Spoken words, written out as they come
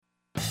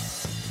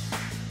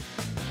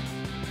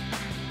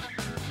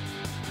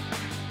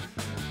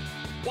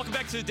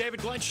Welcome back to the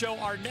David Glenn Show.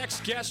 Our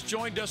next guest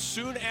joined us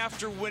soon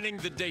after winning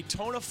the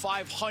Daytona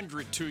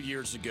 500 2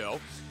 years ago.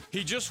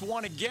 He just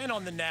won again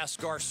on the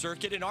NASCAR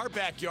circuit. In our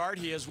backyard,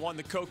 he has won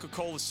the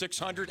Coca-Cola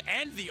 600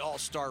 and the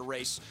All-Star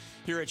race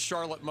here at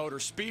Charlotte Motor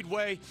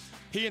Speedway.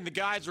 He and the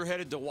guys are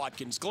headed to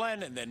Watkins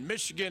Glen and then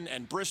Michigan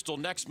and Bristol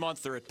next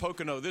month. They're at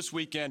Pocono this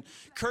weekend.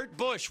 Kurt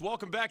Busch,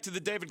 welcome back to the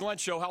David Glenn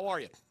Show. How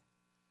are you?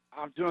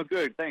 I'm doing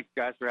good. Thanks,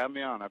 guys, for having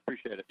me on. I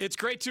appreciate it. It's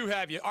great to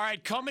have you. All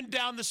right, coming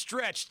down the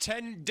stretch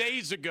 10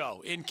 days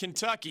ago in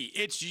Kentucky,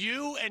 it's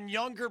you and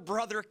younger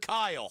brother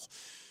Kyle.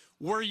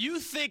 Were you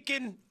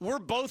thinking we're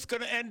both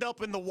going to end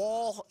up in the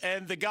wall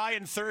and the guy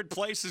in third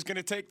place is going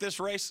to take this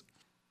race?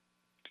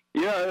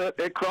 Yeah,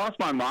 it crossed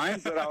my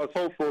mind, but I was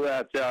hopeful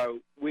that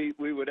we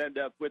would end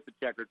up with the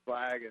checkered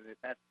flag, and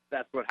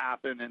that's what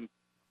happened. And,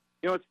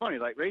 you know, it's funny,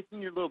 like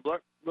racing your little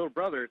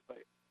brother, it's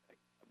like,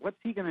 what's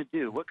he going to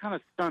do? What kind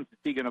of stunts is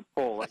he going to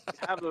pull? Like,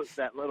 have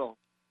that little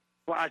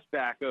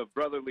flashback of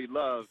brotherly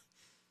love.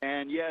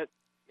 And yet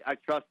I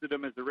trusted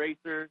him as a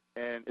racer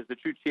and as a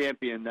true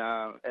champion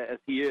as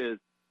he is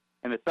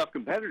and a tough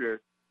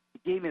competitor.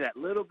 He gave me that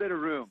little bit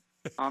of room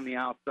on the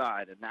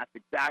outside, and that's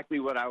exactly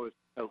what I was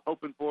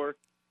hoping for.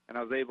 And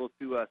I was able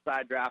to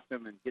side draft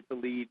him and get the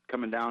lead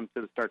coming down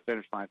to the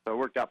start-finish line. So it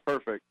worked out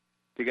perfect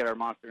to get our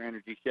Monster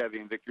Energy Chevy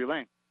in victory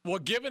lane. Well,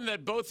 given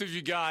that both of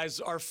you guys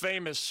are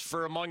famous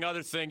for, among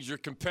other things, your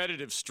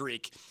competitive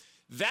streak,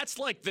 that's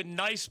like the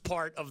nice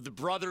part of the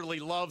brotherly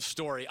love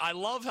story. I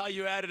love how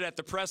you added at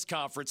the press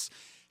conference,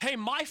 hey,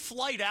 my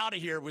flight out of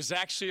here was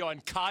actually on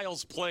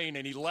Kyle's plane,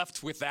 and he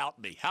left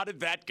without me. How did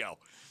that go?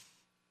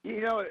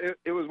 You know,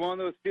 it was one of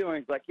those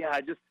feelings like, yeah,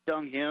 I just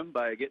stung him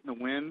by getting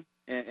the win,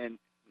 and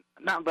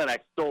not that I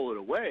stole it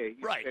away.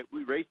 Right.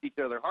 We raced each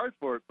other hard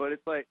for it, but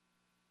it's like,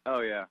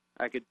 oh, yeah,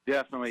 I could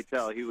definitely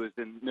tell he was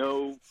in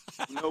no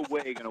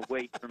way going to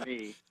wait for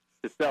me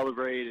to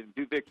celebrate and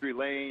do victory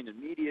lane and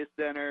media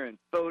center and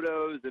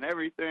photos and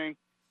everything.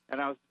 And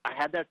I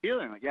had that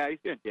feeling like, yeah, he's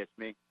going to ditch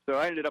me. So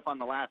I ended up on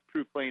the last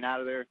crew plane out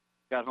of there,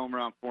 got home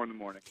around 4 in the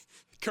morning.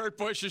 Kurt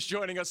Busch is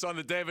joining us on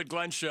the David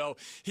Glenn Show.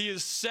 He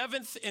is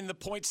 7th in the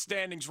point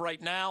standings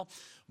right now,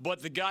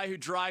 but the guy who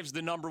drives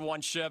the number 1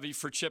 Chevy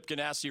for Chip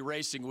Ganassi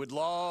Racing would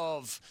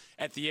love,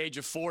 at the age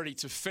of 40,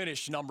 to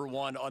finish number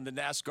 1 on the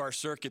NASCAR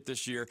circuit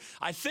this year.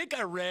 I think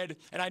I read,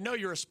 and I know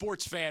you're a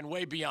sports fan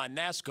way beyond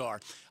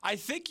NASCAR, I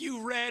think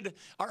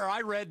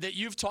I read that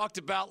you've talked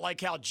about like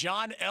how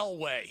John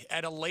Elway,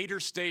 at a later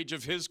stage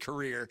of his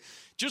career,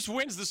 just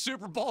wins the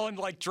Super Bowl and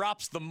like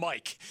drops the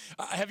mic.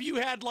 Have you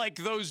had like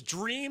those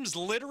dreams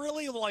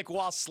literally like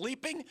while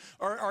sleeping,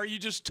 or are you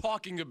just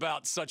talking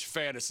about such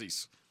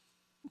fantasies?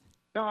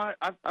 No,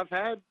 I've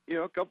had,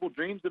 a couple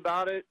dreams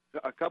about it,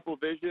 a couple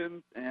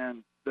visions,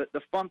 and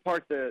the fun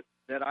part that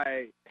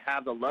I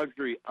have the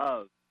luxury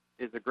of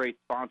is a great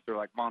sponsor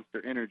like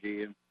Monster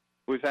Energy, and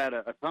we've had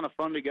a ton of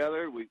fun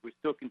together. We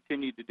still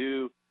continue to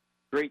do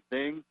great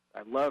things.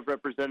 I love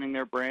representing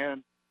their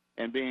brand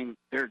and being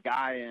their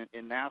guy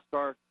in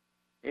NASCAR,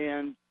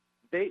 and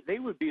they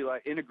would be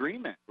like in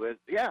agreement with,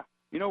 yeah,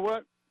 you know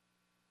what,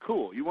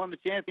 cool, you won the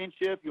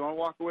championship, you want to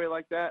walk away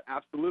like that,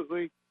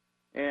 absolutely.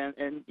 And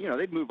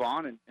they'd move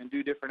on and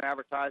do different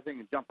advertising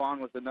and jump on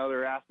with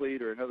another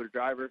athlete or another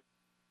driver.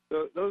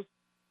 So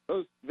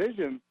those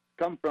visions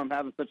come from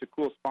having such a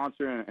cool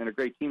sponsor and a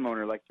great team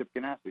owner like Chip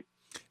Ganassi.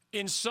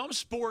 In some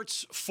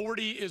sports,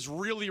 40 is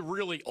really,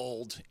 really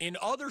old. In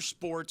other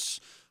sports,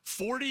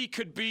 40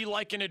 could be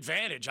like an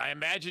advantage. I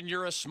imagine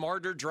you're a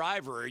smarter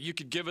driver, or you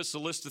could give us a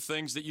list of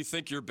things that you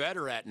think you're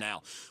better at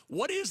now.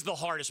 What is the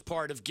hardest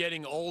part of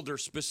getting older,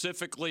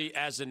 specifically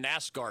as a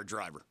NASCAR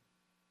driver?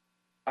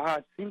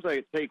 It seems like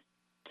it takes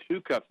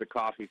 2 cups of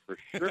coffee for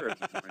sure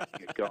to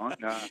get going.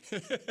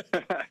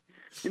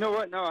 You know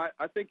what? No,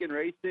 I think in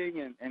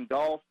racing and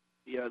golf,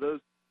 those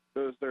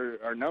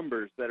are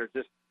numbers that are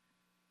just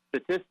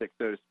statistics,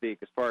 so to speak,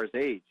 as far as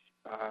age,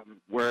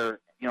 where,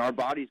 our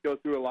bodies go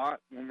through a lot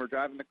when we're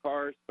driving the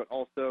cars, but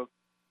also,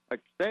 like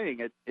you're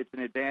saying, it's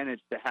an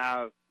advantage to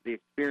have the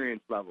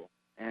experience level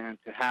and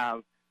to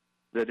have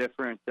the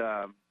different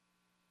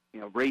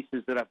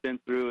races that I've been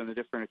through and the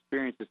different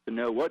experiences to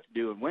know what to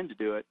do and when to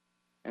do it.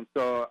 And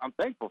so I'm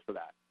thankful for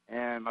that.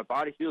 And my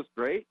body feels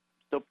great.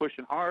 I'm still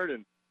pushing hard.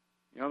 And,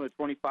 the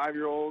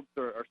 25-year-olds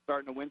are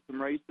starting to win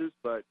some races,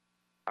 but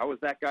I was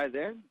that guy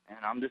then, and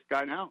I'm this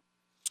guy now.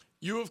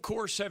 You, of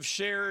course, have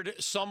shared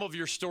some of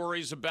your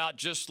stories about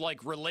just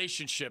like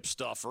relationship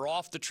stuff or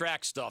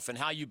off-the-track stuff and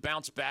how you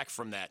bounce back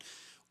from that.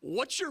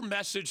 What's your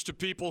message to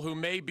people who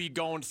may be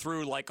going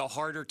through like a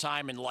harder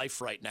time in life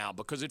right now?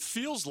 Because it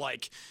feels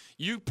like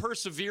you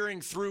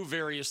persevering through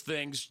various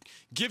things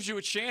gives you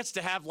a chance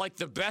to have like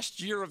the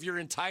best year of your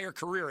entire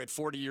career at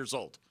 40 years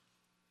old.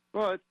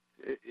 Well,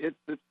 it's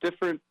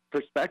different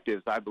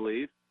perspectives, I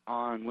believe,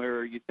 on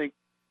where you think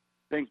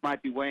things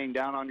might be weighing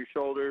down on your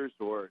shoulders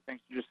or things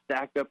are just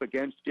stacked up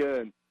against you.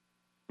 And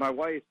my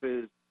wife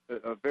is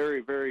a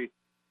very, very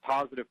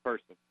positive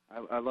person.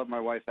 I love my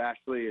wife,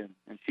 Ashley, and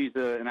she's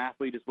an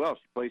athlete as well.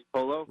 She plays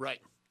polo right,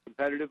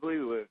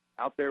 competitively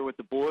out there with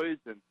the boys,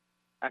 and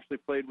actually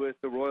played with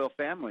the royal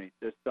family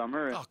this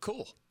summer. And Oh,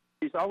 cool.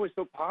 she's always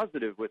so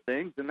positive with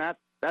things, and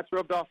that's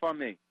rubbed off on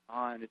me.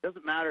 And it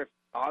doesn't matter if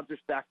odds are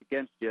stacked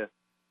against you.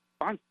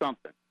 Find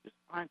something. Just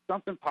find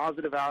something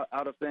positive out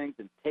of things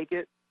and take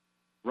it,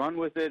 run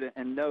with it,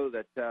 and know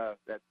that the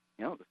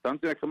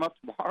sun's going to come up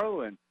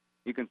tomorrow, and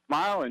you can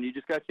smile, and you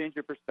just got to change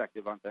your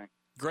perspective on things.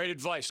 Great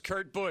advice.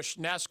 Kurt Busch,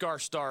 NASCAR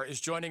star,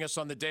 is joining us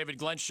on the David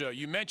Glenn Show.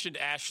 You mentioned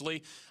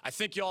Ashley. I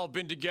think y'all have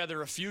been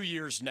together a few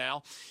years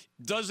now.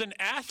 Does an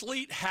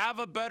athlete have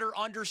a better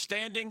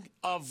understanding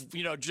of,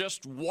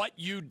 just what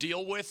you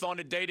deal with on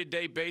a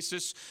day-to-day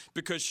basis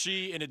because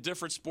she, in a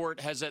different sport,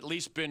 has at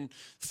least been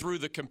through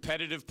the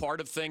competitive part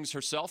of things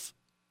herself?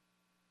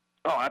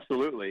 Oh,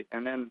 absolutely.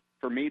 And then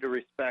for me to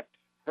respect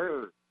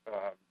her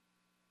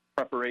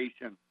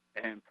preparation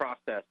and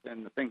process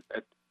and the things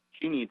that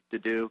she needs to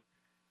do,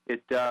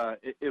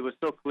 it was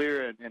so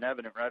clear and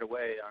evident right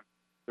away on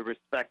the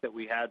respect that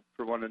we had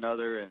for one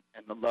another and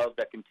the love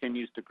that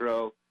continues to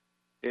grow.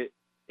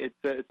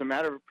 It's a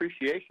matter of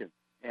appreciation,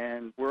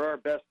 and we're our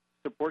best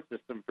support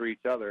system for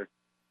each other,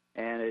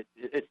 and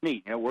it's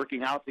neat.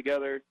 Working out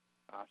together,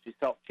 she's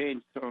helped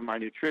change some of my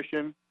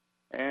nutrition,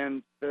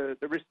 and the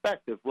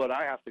respect of what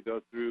I have to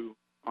go through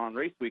on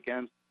race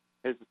weekends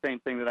is the same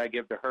thing that I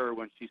give to her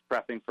when she's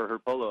prepping for her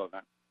polo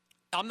event.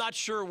 I'm not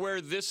sure where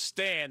this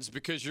stands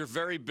because you're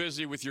very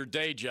busy with your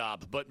day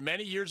job, but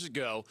many years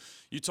ago,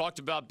 you talked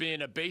about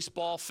being a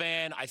baseball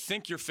fan. I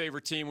think your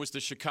favorite team was the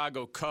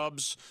Chicago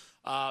Cubs,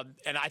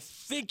 and I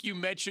think you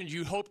mentioned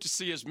you hope to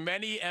see as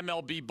many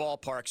MLB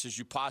ballparks as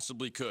you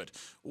possibly could.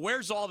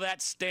 Where's all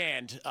that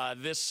stand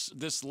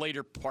this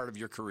later part of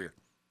your career?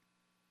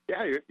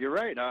 Yeah, you're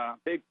right.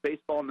 Big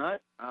baseball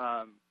nut.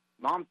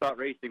 Mom thought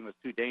racing was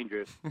too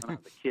dangerous when I was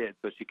a kid,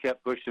 so she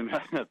kept pushing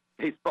a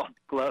baseball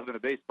glove and a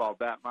baseball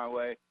bat my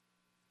way.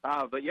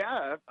 But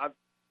yeah, I've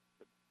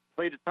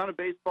played a ton of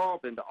baseball,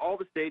 been to all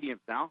the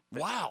stadiums now.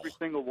 Wow. Every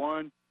single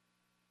one.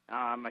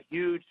 I'm a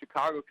huge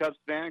Chicago Cubs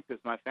fan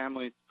because my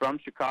family's from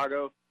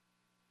Chicago.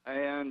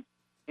 And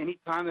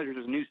anytime that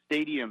there's a new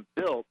stadium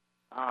built,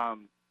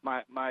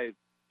 my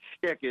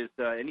shtick is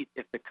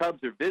if the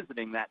Cubs are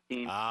visiting that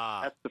team,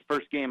 that's the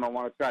first game I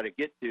want to try to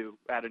get to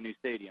at a new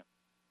stadium.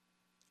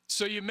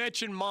 So you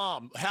mentioned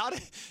Mom.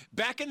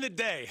 Back in the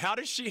day, how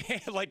does she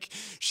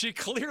she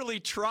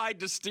clearly tried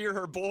to steer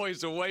her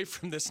boys away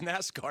from this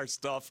NASCAR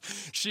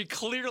stuff. She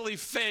clearly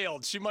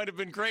failed. She might have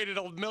been great at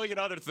a million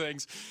other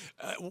things.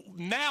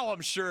 Now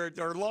I'm sure,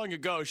 or long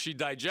ago, she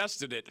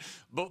digested it.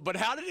 But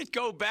how did it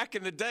go back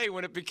in the day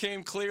when it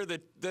became clear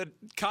that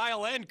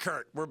Kyle and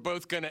Kurt were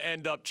both going to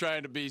end up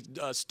trying to be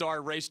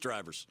star race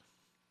drivers?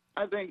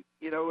 I think,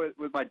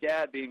 with my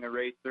dad being a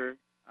racer,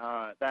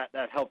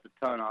 that helped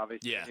a ton,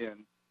 obviously. Yeah.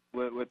 And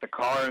with the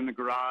car in the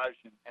garage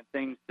and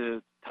things to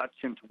touch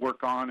and to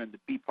work on and to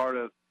be part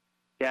of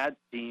Dad's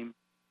team,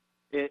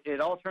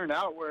 it all turned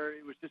out where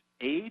it was just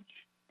age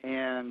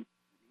and,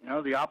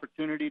 the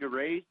opportunity to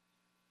race.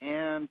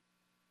 And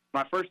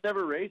my first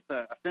ever race,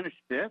 I finished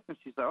fifth, and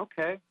she's like,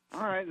 okay,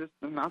 all right, this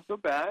is not so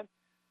bad.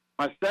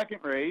 My second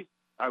race,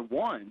 I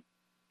won,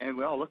 and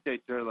we all looked at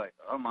each other like,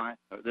 oh my,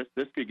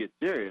 this could get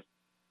serious.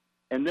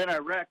 And then I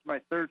wrecked my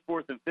third,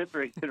 fourth, and fifth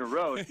race in a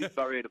row, and she's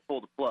about ready to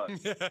pull the plug.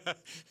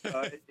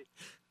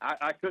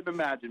 I couldn't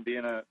imagine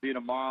being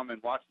a mom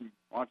and watching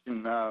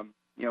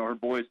her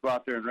boys go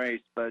out there and race.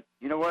 But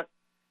you know what?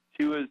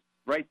 She was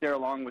right there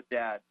along with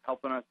Dad,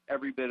 helping us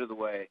every bit of the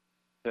way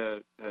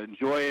to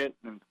enjoy it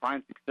and to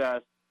find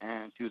success.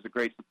 And she was a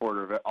great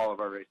supporter of all of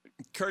our racing.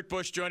 Kurt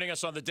Busch joining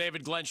us on the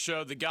David Glenn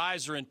Show. The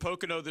guys are in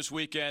Pocono this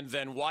weekend,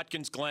 then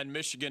Watkins Glen,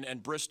 Michigan,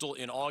 and Bristol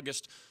in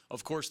August.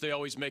 Of course, they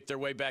always make their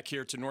way back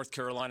here to North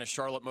Carolina.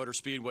 Charlotte Motor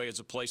Speedway is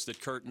a place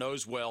that Kurt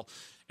knows well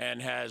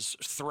and has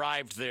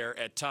thrived there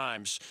at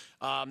times.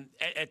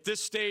 At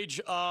this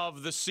stage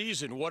of the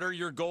season, what are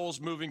your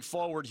goals moving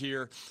forward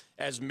here,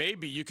 as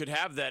maybe you could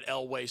have that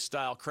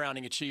Elway-style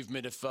crowning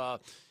achievement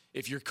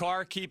if your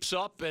car keeps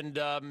up and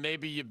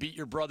maybe you beat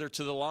your brother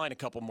to the line a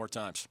couple more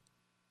times?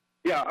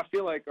 Yeah, I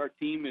feel like our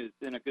team is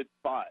in a good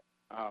spot.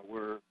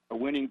 We're a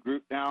winning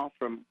group now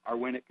from our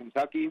win at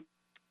Kentucky.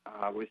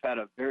 We've had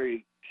a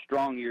very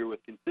strong year with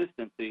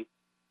consistency,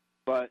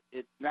 but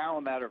it's now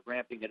a matter of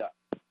ramping it up.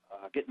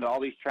 Getting to all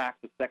these tracks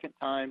the second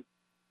time,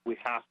 we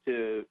have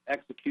to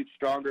execute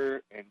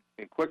stronger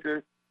and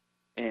quicker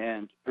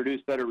and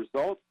produce better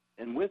results.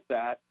 And with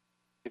that,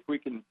 if we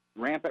can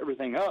ramp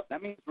everything up,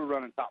 that means we're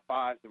running top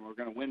fives and we're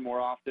going to win more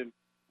often,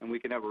 and we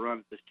can have a run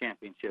at this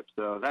championship.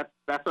 So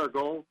that's our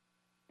goal,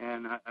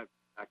 and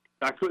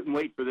I couldn't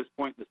wait for this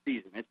point in the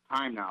season. It's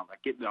time now.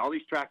 Like getting all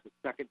these tracks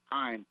a second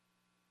time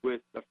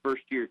with a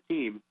first-year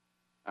team,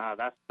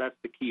 that's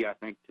the key, I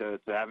think, to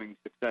having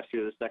success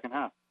here the second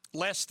half.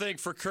 Last thing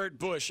for Kurt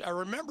Busch. I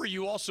remember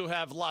you also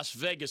have Las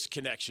Vegas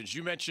connections.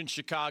 You mentioned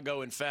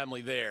Chicago and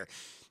family there.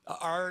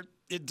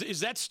 Is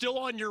that still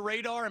on your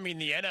radar? I mean,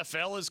 the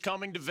NFL is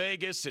coming to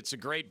Vegas. It's a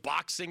great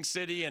boxing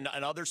city and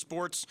other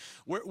sports.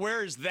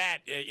 Where is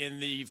that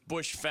in the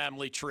Busch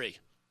family tree?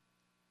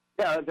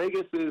 Yeah,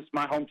 Vegas is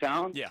my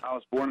hometown. Yeah. I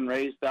was born and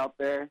raised out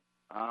there.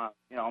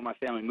 All my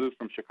family moved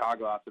from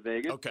Chicago out to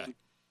Vegas. Okay.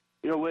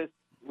 And,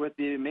 with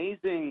the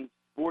amazing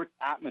sports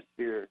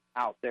atmosphere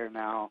out there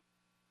now,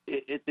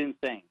 it's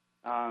insane.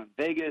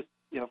 Vegas,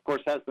 of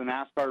course, has the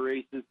NASCAR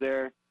races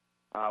there.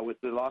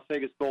 With the Las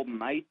Vegas Golden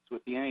Knights,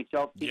 with the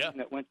NHL team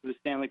that went to the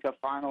Stanley Cup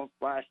Finals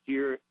last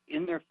year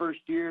in their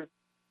first year.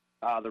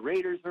 The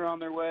Raiders are on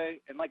their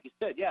way. And like you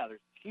said, there's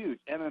huge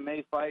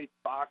MMA fights,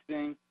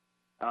 boxing.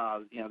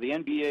 The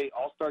NBA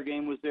All-Star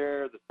Game was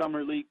there. The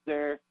Summer League's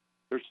there.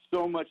 There's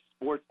so much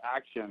sports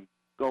action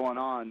going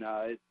on.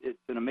 It's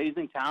an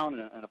amazing town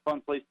and a fun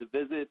place to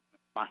visit.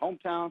 It's my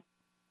hometown.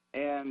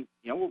 And,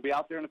 we'll be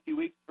out there in a few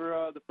weeks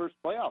for the first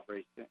playoff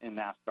race in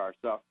NASCAR.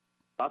 So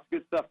lots of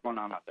good stuff going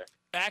on out there.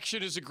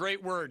 Action is a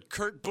great word.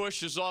 Kurt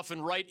Busch is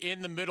often right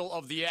in the middle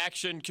of the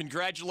action.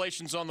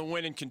 Congratulations on the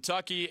win in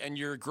Kentucky and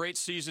your great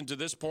season to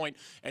this point.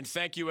 And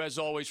thank you, as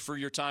always, for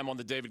your time on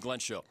the David Glenn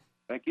Show.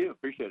 Thank you.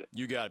 Appreciate it.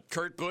 You got it.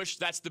 Kurt Busch,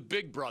 that's the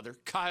big brother.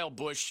 Kyle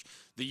Busch,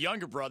 the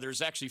younger brother,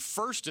 is actually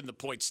first in the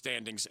point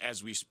standings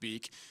as we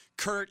speak.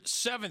 Kurt,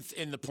 seventh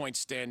in the point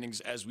standings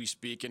as we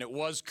speak. And it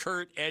was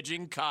Kurt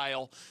edging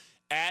Kyle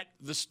at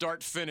the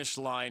start-finish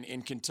line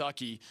in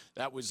Kentucky.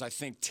 That was, I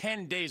think,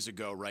 10 days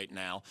ago right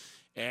now.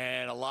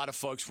 And a lot of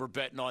folks were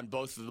betting on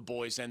both of the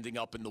boys ending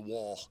up in the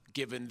wall,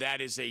 given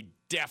that is a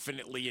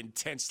definitely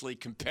intensely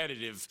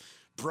competitive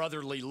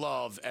brotherly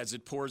love as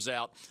it pours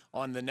out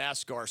on the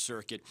NASCAR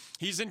circuit.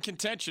 He's in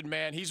contention,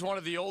 man. He's one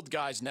of the old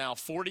guys now,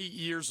 40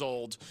 years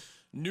old,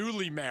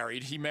 newly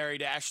married. He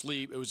married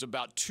Ashley, it was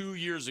about 2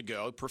 years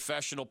ago,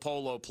 professional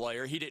polo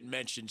player. He didn't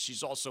mention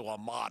she's also a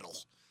model.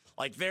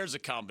 Like, there's a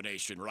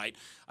combination, right?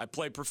 I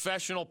play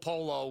professional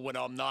polo when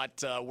I'm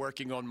not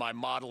working on my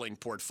modeling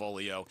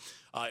portfolio.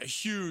 A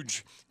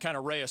huge kind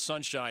of ray of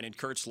sunshine in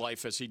Kurt's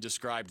life as he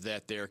described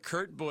that there.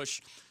 Kurt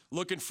Busch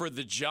looking for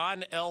the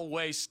John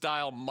Elway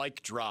style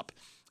mic drop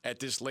at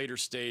this later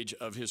stage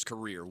of his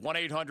career.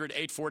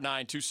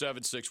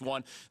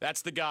 1-800-849-2761.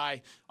 That's the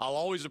guy I'll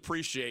always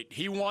appreciate.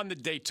 He won the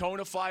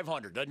Daytona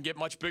 500. Doesn't get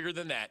much bigger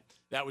than that.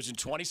 That was in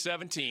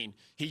 2017.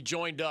 He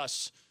joined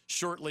us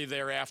shortly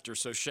thereafter.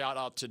 So shout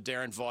out to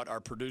Darren Vaught, our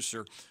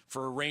producer,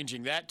 for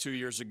arranging that 2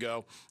 years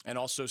ago and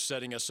also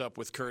setting us up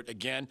with Kurt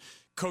again.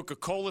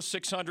 Coca-Cola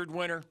 600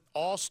 winner,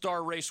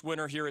 all-star race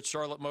winner here at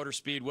Charlotte Motor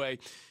Speedway.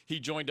 He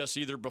joined us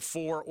either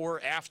before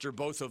or after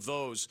both of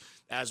those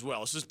as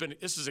well.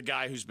 This is a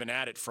guy who's been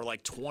at it for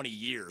like 20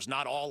 years.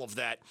 Not all of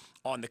that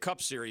on the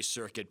Cup Series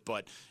circuit,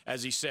 but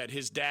as he said,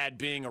 his dad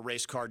being a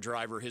race car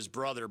driver, his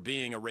brother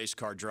being a race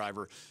car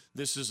driver,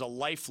 this is a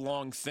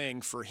lifelong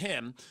thing for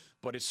him,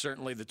 but it's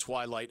certainly the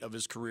twilight of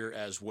his career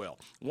as well.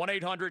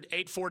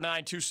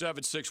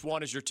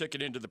 1-800-849-2761 is your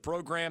ticket into the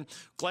program.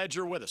 Glad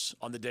you're with us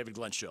on The David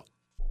Glenn Show.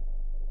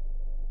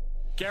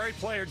 Gary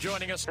Player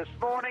joining us. This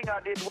morning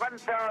I did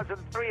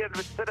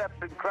 1,300 sit-ups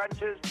and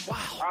crunches. Wow.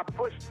 I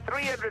pushed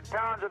 300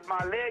 pounds with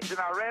my legs and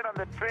I ran on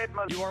the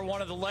treadmill. You are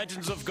one of the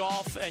legends of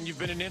golf, and you've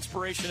been an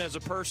inspiration as a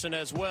person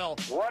as well.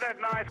 What a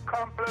nice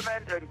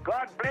compliment, and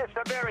God bless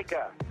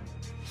America.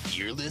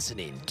 You're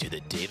listening to The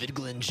David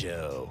Glenn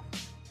Show.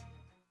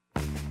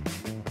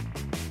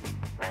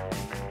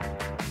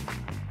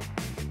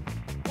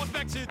 Welcome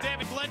back to the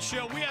David Glenn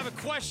Show. We have a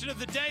question of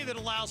the day that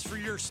allows for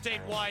your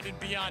statewide and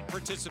beyond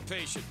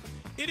participation.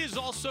 It is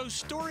also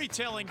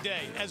Storytelling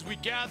Day as we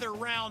gather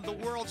around the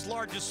world's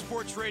largest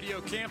sports radio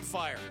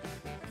campfire.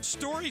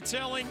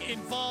 Storytelling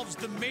involves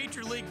the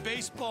Major League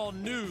Baseball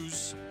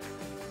news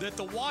that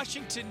the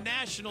Washington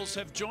Nationals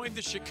have joined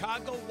the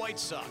Chicago White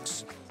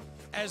Sox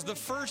as the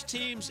first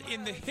teams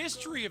in the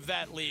history of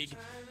that league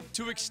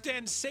to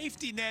extend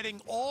safety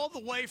netting all the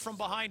way from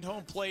behind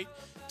home plate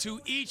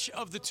to each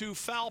of the two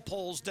foul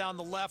poles down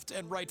the left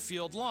and right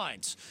field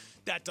lines.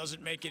 That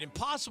doesn't make it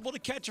impossible to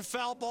catch a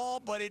foul ball,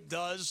 but it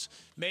does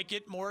make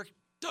it more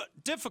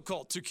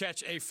difficult to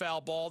catch a foul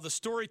ball. The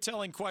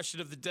storytelling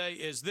question of the day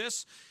is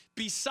this: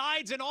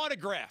 besides an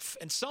autograph,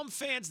 and some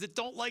fans that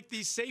don't like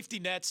these safety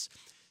nets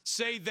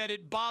say that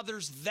it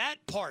bothers that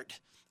part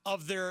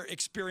of their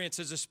experience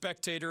as a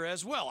spectator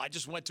as well. I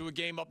just went to a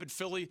game up in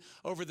Philly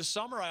over the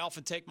summer. I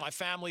often take my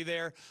family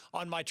there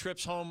on my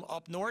trips home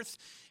up north.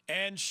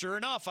 And sure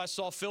enough, I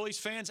saw Phillies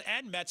fans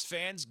and Mets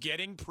fans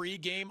getting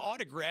pregame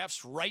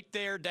autographs right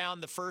there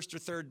down the first or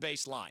third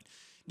base line.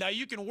 Now,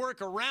 you can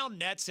work around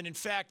nets, and in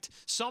fact,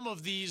 some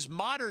of these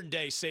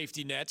modern-day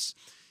safety nets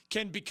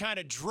can be kind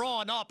of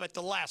drawn up at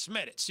the last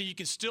minute. So you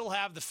can still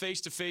have the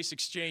face-to-face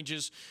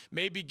exchanges,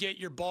 maybe get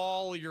your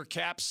ball or your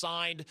cap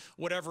signed,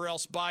 whatever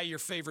else, by your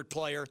favorite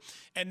player,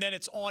 and then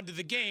it's on to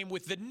the game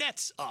with the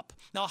nets up.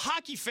 Now,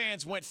 hockey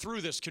fans went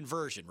through this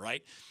conversion,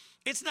 right?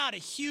 It's not a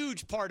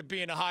huge part of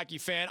being a hockey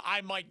fan. I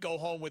might go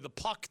home with a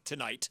puck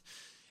tonight.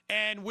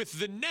 And with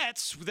the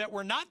nets that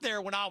were not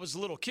there when I was a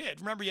little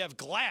kid, remember you have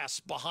glass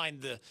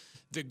behind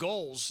the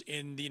goals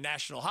in the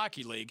National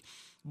Hockey League,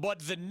 but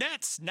the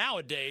nets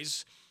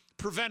nowadays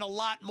prevent a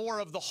lot more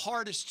of the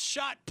hardest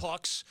shot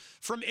pucks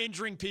from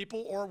injuring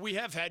people, or we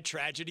have had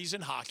tragedies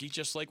in hockey,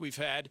 just like we've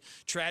had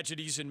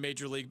tragedies in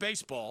Major League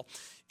Baseball.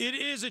 It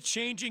is a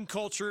changing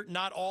culture.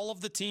 Not all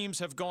of the teams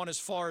have gone as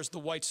far as the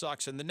White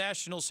Sox and the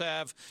Nationals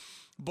have,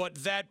 but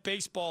that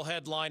baseball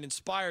headline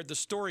inspired the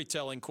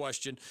storytelling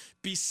question.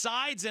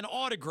 Besides an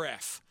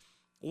autograph,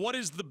 what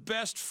is the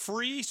best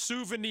free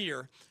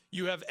souvenir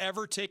you have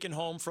ever taken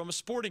home from a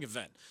sporting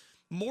event?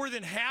 More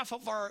than half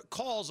of our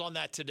calls on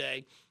that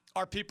today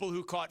are people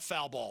who caught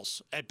foul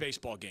balls at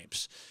baseball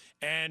games.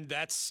 And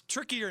that's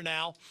trickier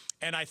now,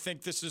 and I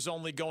think this is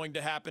only going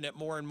to happen at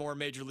more and more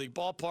Major League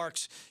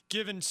ballparks,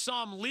 given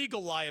some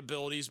legal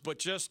liabilities, but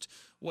just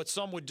what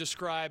some would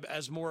describe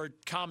as more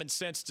common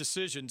sense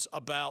decisions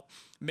about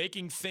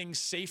making things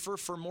safer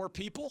for more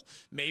people,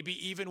 maybe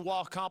even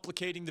while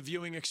complicating the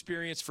viewing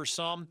experience for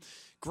some.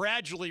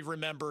 Gradually,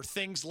 remember,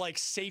 things like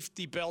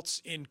safety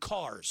belts in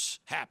cars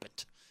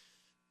happened.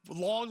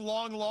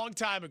 Long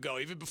time ago,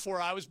 even before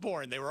I was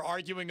born, they were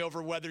arguing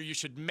over whether you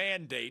should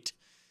mandate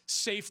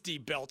safety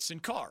belts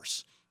in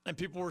cars. And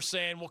people were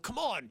saying, well, come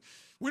on,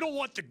 we don't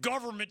want the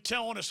government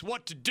telling us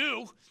what to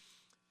do.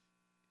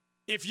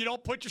 If you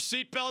don't put your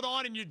seatbelt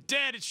on and you're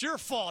dead, it's your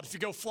fault if you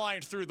go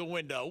flying through the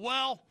window.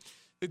 Well,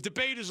 the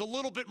debate is a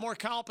little bit more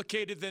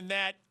complicated than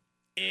that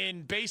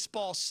in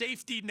baseball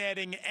safety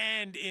netting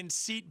and in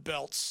seat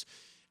belts.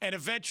 And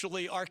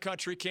eventually our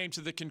country came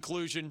to the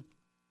conclusion,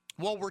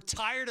 well, we're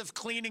tired of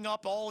cleaning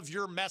up all of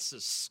your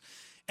messes.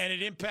 And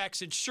it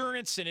impacts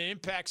insurance, and it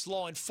impacts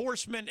law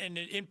enforcement, and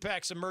it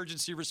impacts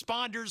emergency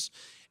responders.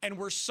 And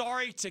we're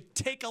sorry to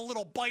take a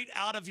little bite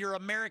out of your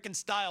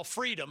American-style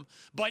freedom.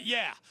 But,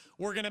 yeah,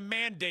 we're going to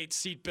mandate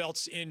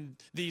seatbelts in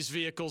these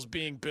vehicles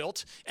being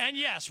built. And,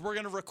 yes, we're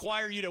going to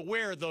require you to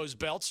wear those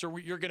belts, or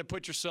you're going to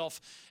put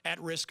yourself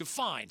at risk of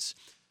fines.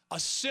 A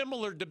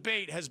similar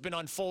debate has been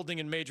unfolding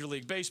in Major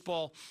League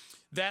Baseball.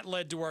 That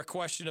led to our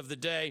question of the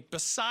day.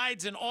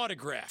 Besides an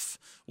autograph,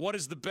 what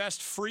is the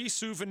best free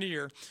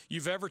souvenir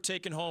you've ever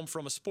taken home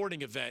from a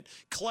sporting event?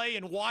 Clay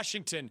in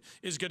Washington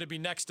is going to be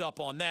next up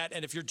on that.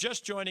 And if you're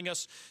just joining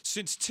us,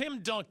 since Tim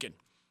Duncan,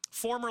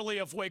 formerly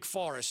of Wake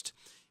Forest,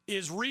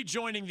 is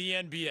rejoining the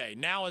NBA,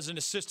 now as an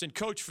assistant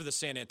coach for the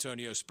San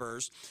Antonio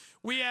Spurs,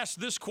 we asked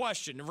this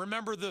question. And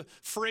remember, the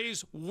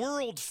phrase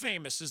world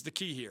famous is the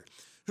key here.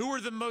 Who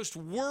are the most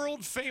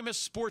world famous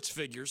sports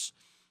figures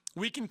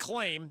we can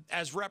claim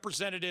as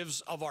representatives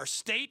of our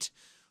state,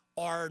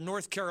 our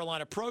North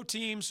Carolina pro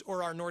teams,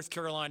 or our North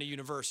Carolina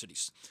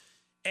universities?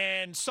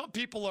 And some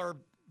people are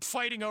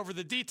fighting over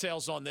the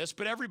details on this,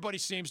 but everybody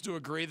seems to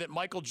agree that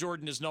Michael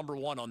Jordan is number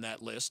one on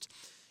that list.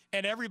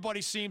 And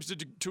everybody seems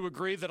to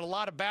agree that a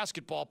lot of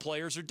basketball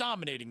players are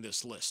dominating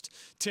this list.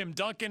 Tim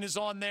Duncan is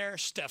on there.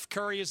 Steph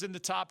Curry is in the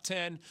top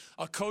 10.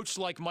 A coach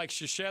like Mike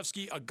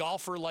Krzyzewski, a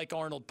golfer like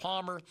Arnold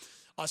Palmer,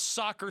 a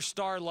soccer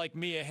star like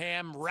Mia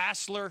Hamm,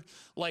 wrestler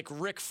like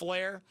Ric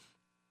Flair.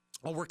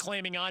 Well, we're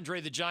claiming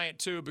Andre the Giant,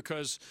 too,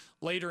 because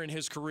later in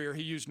his career,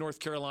 he used North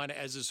Carolina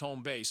as his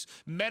home base.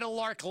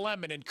 Meadowlark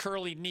Lemon and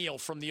Curly Neal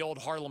from the old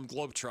Harlem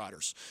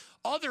Globetrotters.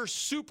 Other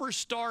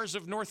superstars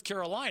of North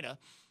Carolina,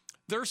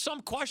 there are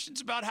some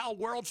questions about how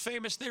world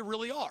famous they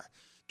really are.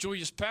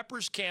 Julius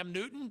Peppers, Cam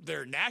Newton,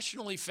 they're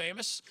nationally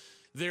famous.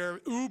 They're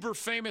uber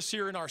famous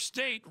here in our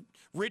state.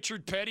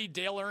 Richard Petty,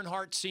 Dale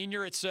Earnhardt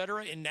Sr., et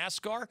cetera, in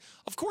NASCAR.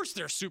 Of course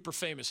they're super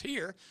famous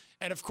here,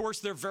 and of course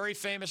they're very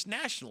famous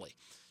nationally.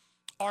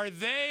 Are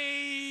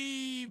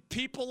they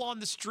people on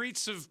the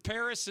streets of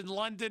Paris and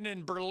London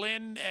and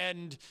Berlin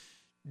and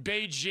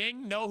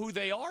Beijing know who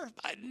they are?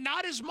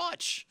 Not as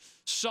much.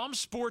 Some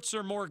sports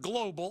are more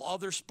global.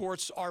 Other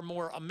sports are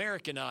more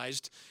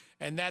Americanized.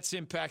 And that's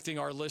impacting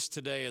our list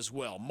today as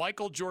well.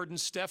 Michael Jordan,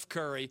 Steph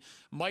Curry,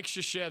 Mike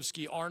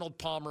Krzyzewski, Arnold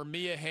Palmer,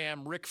 Mia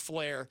Hamm, Ric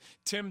Flair,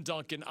 Tim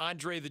Duncan,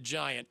 Andre the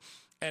Giant,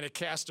 and a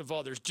cast of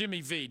others.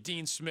 Jimmy V,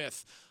 Dean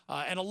Smith,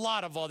 and a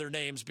lot of other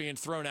names being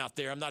thrown out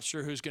there. I'm not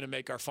sure who's going to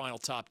make our final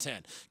top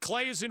 10.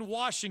 Clay is in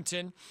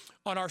Washington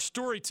on our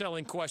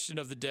storytelling question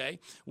of the day.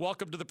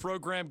 Welcome to the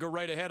program. Go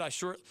right ahead. I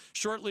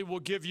shortly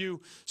will give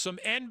you some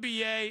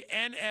NBA,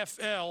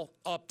 NFL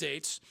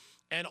updates,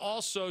 and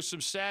also some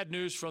sad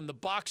news from the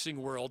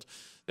boxing world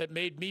that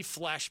made me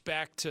flash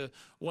back to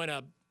when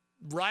a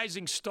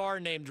rising star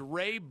named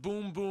Ray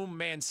Boom Boom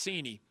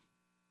Mancini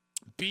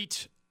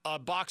beat a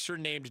boxer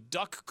named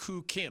Duck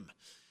Koo Kim.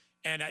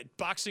 And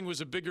boxing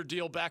was a bigger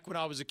deal back when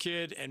I was a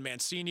kid, and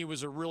Mancini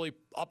was a really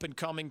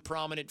up-and-coming,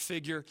 prominent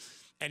figure.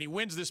 And he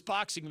wins this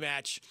boxing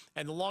match,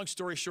 and the long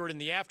story short in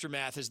the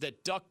aftermath is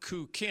that Duck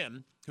Koo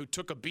Kim, who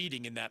took a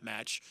beating in that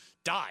match,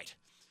 died.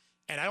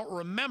 And I don't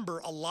remember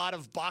a lot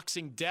of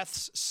boxing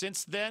deaths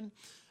since then,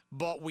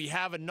 but we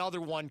have another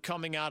one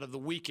coming out of the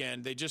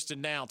weekend. They just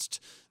announced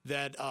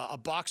that a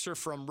boxer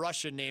from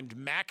Russia named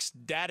Max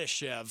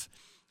Dadashev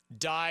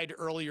died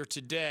earlier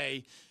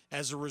today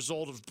as a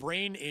result of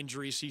brain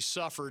injuries he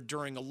suffered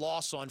during a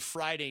loss on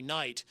Friday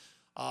night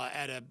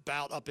at a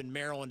bout up in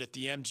Maryland at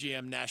the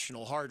MGM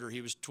National Harbor.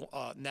 He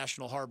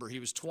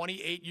was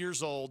 28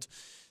 years old.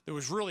 There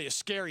was really a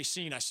scary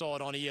scene. I saw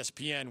it on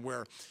ESPN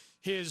where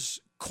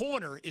his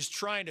corner is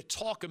trying to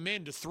talk him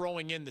into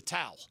throwing in the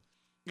towel.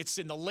 It's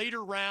in the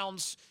later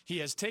rounds. He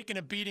has taken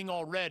a beating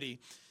already.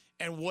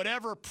 And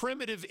whatever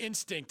primitive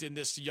instinct in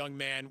this young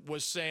man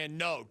was saying,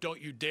 no,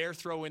 don't you dare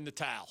throw in the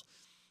towel.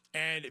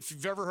 And if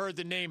you've ever heard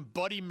the name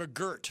Buddy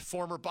McGirt,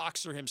 former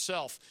boxer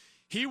himself,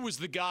 he was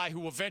the guy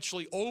who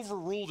eventually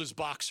overruled his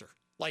boxer.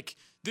 Like,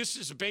 this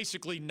is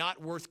basically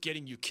not worth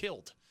getting you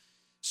killed.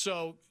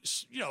 So,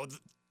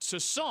 to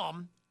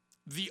some,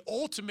 the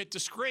ultimate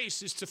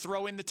disgrace is to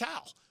throw in the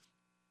towel.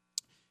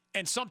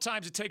 And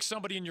sometimes it takes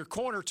somebody in your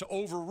corner to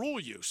overrule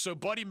you. So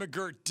Buddy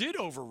McGirt did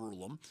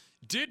overrule him,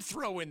 did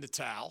throw in the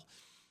towel.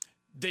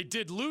 They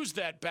did lose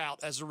that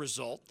bout as a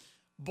result.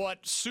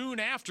 But soon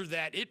after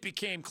that, it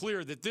became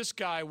clear that this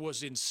guy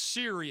was in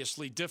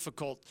seriously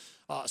difficult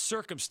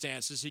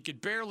circumstances. He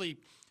could barely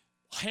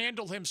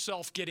handle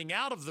himself getting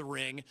out of the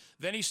ring.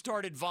 Then he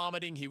started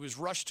vomiting. He was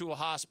rushed to a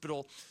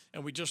hospital.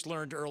 And we just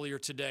learned earlier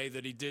today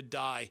that he did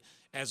die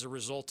as a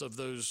result of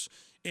those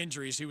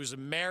injuries. He was a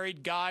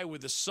married guy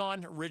with a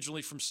son,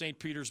 originally from St.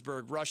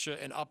 Petersburg, Russia,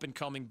 an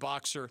up-and-coming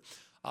boxer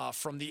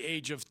from the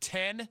age of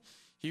 10.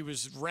 He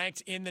was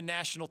ranked in the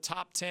national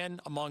top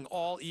 10 among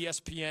all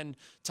ESPN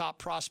top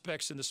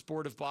prospects in the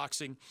sport of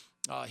boxing.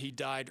 He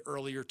died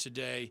earlier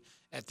today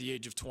at the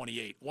age of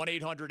 28.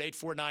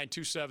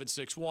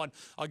 1-800-849-2761.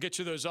 I'll get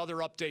you those other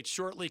updates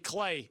shortly.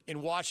 Clay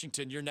in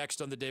Washington, you're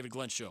next on the David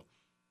Glenn Show.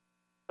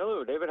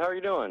 Hello, David. How are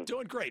you doing?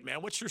 Doing great,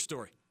 man. What's your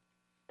story?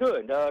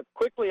 Good.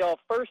 Quickly, I'll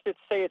first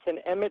say it's an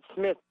Emmitt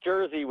Smith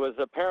jersey was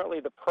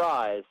apparently the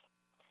prize.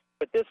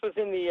 But this was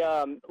in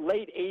the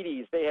late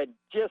 80s. They had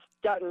just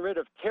gotten rid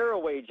of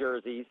tearaway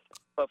jerseys,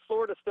 but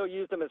Florida still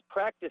used them as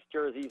practice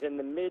jerseys in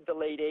the mid to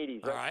late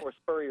 80s, right before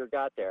Spurrier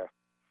got there.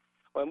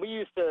 When we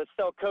used to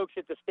sell Cokes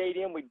at the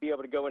stadium, we'd be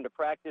able to go into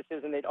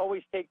practices, and they'd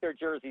always take their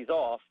jerseys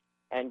off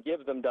and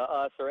give them to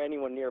us or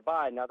anyone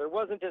nearby. Now, there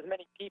wasn't as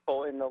many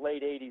people in the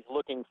late 80s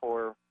looking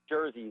for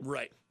jerseys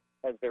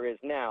as there is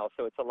now,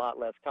 so it's a lot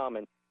less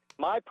common.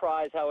 My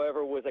prize,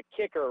 however, was a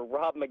kicker,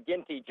 Rob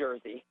McGinty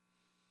jersey.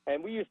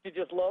 And we used to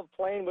just love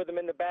playing with them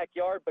in the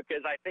backyard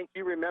because I think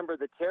you remember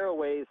the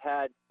tearaways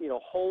had,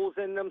 holes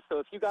in them. So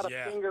if you got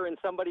a finger in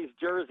somebody's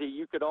jersey,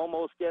 you could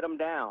almost get them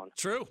down.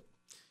 True.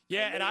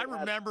 Yeah, and I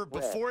remember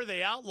before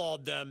they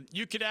outlawed them,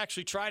 you could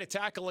actually try to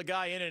tackle a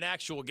guy in an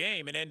actual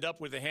game and end up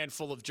with a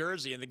handful of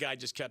jersey, and the guy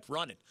just kept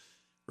running.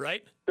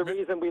 Right? The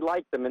reason we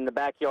liked them in the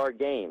backyard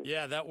games.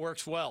 Yeah, that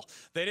works well.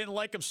 They didn't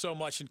like them so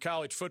much in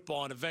college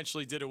football and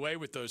eventually did away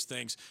with those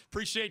things.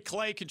 Appreciate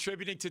Clay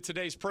contributing to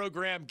today's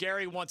program.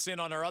 Gary wants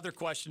in on our other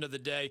question of the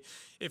day.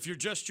 If you're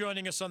just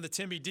joining us on the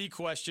Timmy D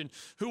question,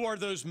 who are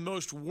those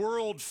most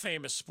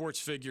world-famous sports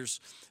figures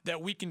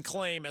that we can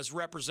claim as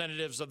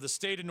representatives of the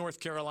state of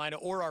North Carolina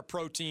or our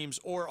pro teams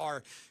or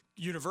our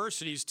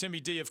universities?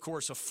 Timmy D, of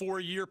course, a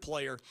 4-year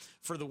player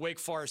for the Wake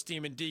Forest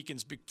Demon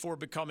Deacons before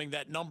becoming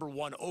that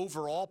 #1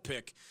 overall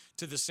pick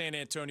to the San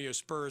Antonio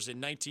Spurs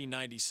in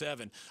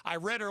 1997. I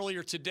read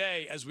earlier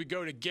today, as we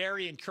go to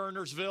Gary in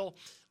Kernersville,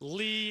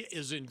 Lee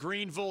is in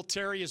Greenville,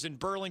 Terry is in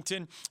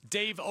Burlington,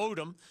 Dave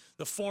Odom,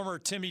 the former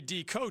Timmy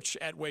D coach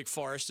at Wake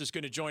Forest, is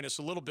going to join us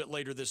a little bit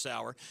later this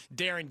hour.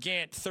 Darren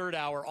Gant, third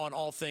hour on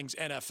all things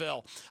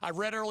NFL. I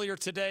read earlier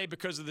today,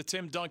 because of the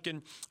Tim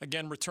Duncan,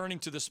 again, returning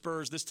to the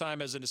Spurs, this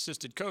time as an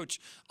assistant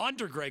coach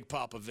under Greg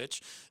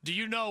Popovich. Do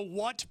you know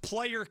what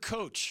player-head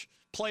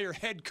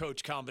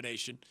coach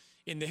combination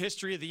in the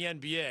history of the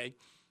NBA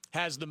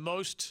has the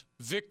most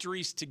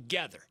victories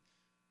together?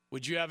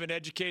 Would you have an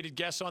educated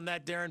guess on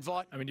that, Darren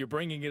Vaught? I mean, you're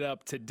bringing it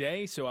up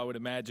today, so I would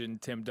imagine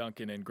Tim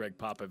Duncan and Greg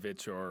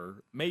Popovich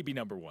are maybe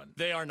 #1.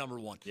 They are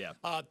 #1. Yeah.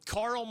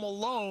 Karl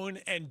Malone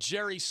and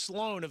Jerry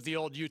Sloan of the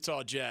old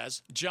Utah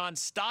Jazz, John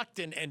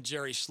Stockton and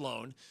Jerry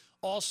Sloan,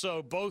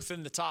 also both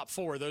in the top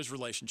 4 of those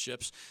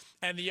relationships.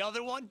 And the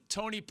other one,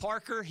 Tony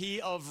Parker, he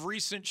of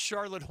recent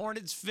Charlotte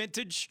Hornets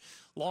vintage,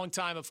 long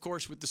time, of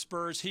course, with the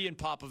Spurs. He and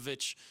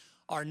Popovich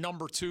are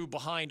 #2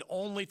 behind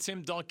only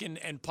Tim Duncan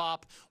and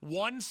Pop.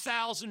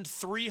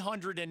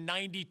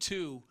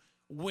 1,392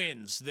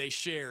 wins they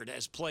shared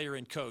as player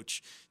and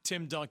coach,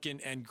 Tim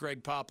Duncan and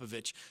Greg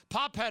Popovich.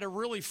 Pop had a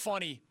really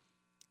funny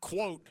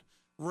quote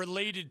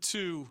related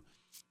to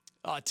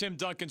Tim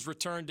Duncan's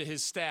return to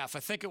his staff.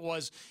 I think it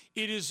was,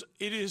 it is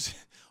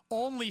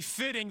only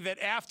fitting that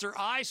after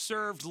I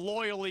served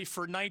loyally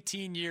for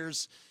 19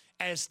 years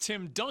as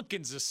Tim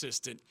Duncan's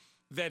assistant,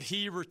 that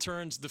he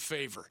returns the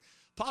favor.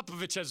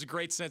 Popovich has a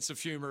great sense of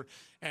humor,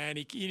 and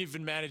he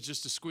even manages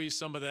to squeeze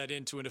some of that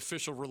into an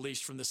official release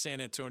from the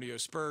San Antonio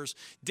Spurs.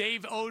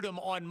 Dave Odom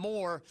on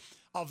more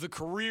of the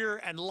career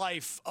and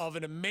life of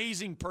an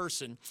amazing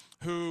person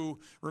who,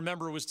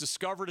 remember, was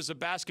discovered as a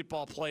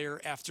basketball player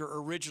after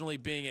originally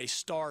being a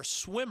star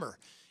swimmer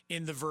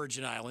in the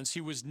Virgin Islands.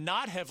 He was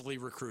not heavily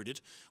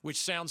recruited, which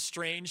sounds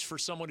strange for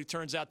someone who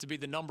turns out to be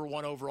the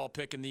 #1 overall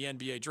pick in the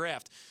NBA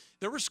draft.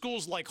 There were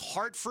schools like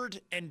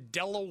Hartford and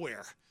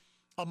Delaware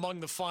among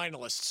the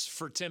finalists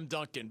for Tim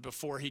Duncan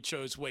before he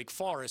chose Wake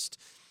Forest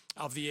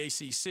of the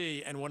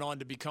ACC and went on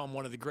to become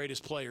one of the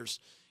greatest players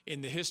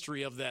in the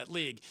history of that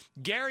league.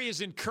 Gary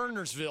is in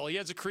Kernersville. He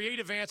has a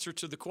creative answer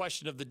to the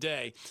question of the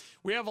day.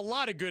 We have a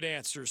lot of good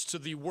answers to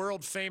the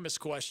world-famous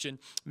question,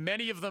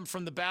 many of them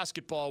from the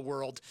basketball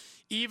world,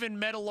 even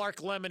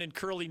Meadowlark Lemon and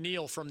Curly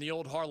Neal from the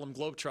old Harlem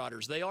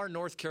Globetrotters. They are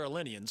North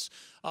Carolinians.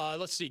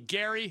 Let's see.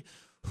 Gary,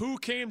 who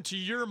came to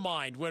your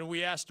mind when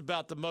we asked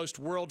about the most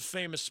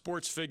world-famous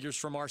sports figures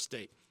from our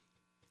state?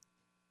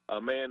 A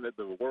man that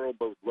the world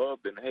both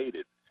loved and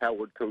hated,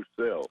 Howard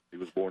Cosell. He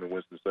was born in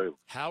Winston-Salem.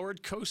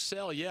 Howard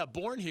Cosell, yeah,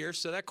 born here,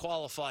 so that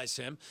qualifies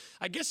him.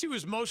 I guess he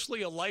was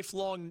mostly a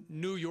lifelong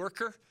New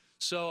Yorker.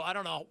 So I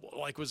don't know,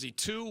 like, was he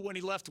 2 when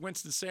he left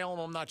Winston-Salem?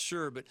 I'm not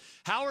sure. But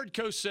Howard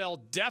Cosell,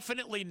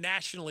 definitely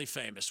nationally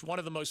famous, one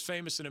of the most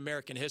famous in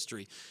American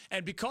history.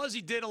 And because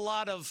he did a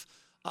lot of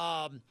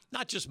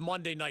not just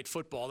Monday Night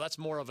Football, that's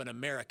more of an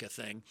America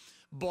thing,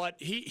 but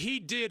he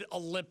did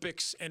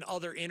Olympics and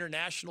other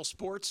international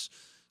sports.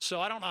 So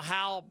I don't know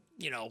how,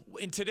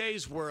 in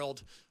today's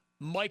world,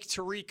 Mike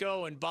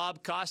Tirico and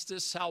Bob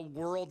Costas, how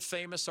world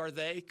famous are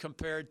they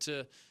compared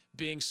to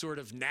being sort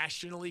of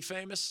nationally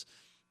famous?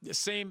 The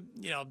same,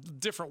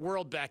 different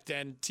world back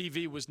then.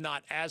 TV was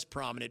not as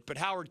prominent, but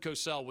Howard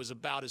Cosell was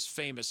about as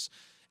famous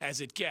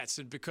as it gets.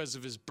 And because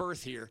of his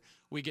birth here,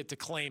 we get to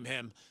claim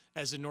him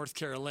as a North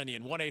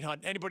Carolinian.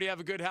 1-800. Anybody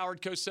have a good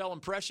Howard Cosell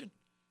impression?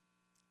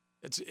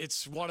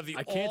 It's one of the.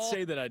 I can't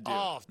say that I do.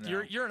 Oh,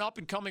 no. You're an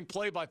up-and-coming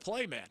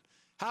play-by-play man.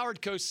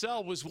 Howard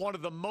Cosell was one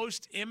of the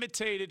most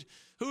imitated.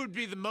 Who would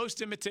be the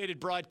most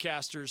imitated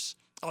broadcasters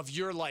of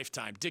your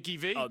lifetime? Dickie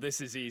V? Oh, this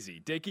is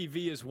easy. Dickie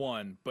V is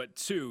 1, but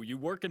 2, you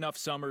work enough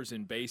summers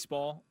in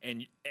baseball,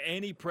 and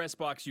any press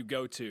box you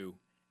go to,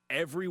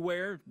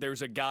 everywhere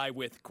there's a guy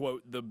with,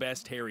 quote, the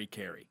best Harry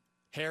Carey.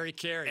 Harry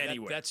Carey.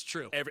 Anywhere. That's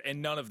true.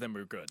 And none of them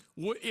are good.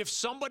 If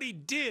somebody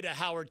did a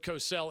Howard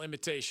Cosell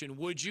imitation,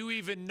 would you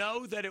even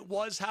know that it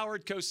was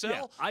Howard Cosell?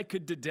 Yeah, I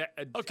could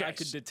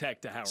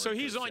detect a Howard So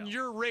he's Cosell. on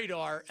your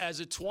radar as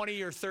a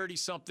 20 or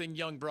 30-something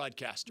young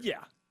broadcaster. Yeah.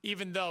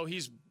 Even though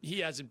he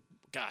hasn't,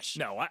 gosh.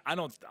 No, I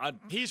don't.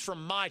 He's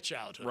from my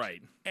childhood.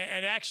 Right.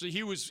 And actually,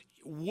 he was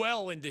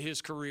well into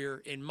his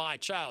career in my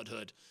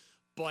childhood.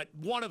 But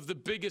one of the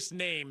biggest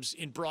names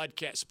in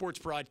sports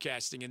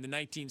broadcasting in the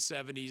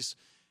 1970s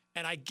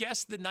and I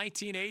guess the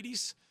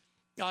 1980s.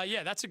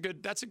 Yeah, that's a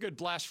good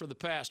blast from the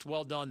past.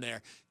 Well done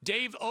there.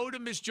 Dave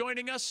Odom is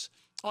joining us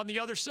on the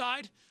other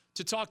side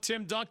to talk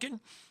Tim Duncan.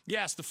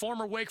 Yes, the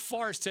former Wake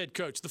Forest head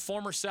coach, the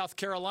former South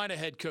Carolina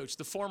head coach,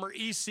 the former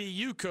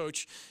ECU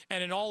coach,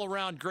 and an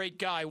all-around great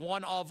guy,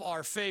 one of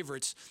our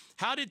favorites.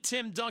 How did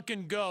Tim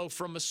Duncan go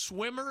from a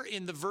swimmer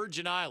in the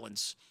Virgin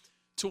Islands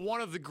to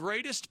one of the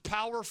greatest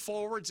power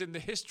forwards in the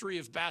history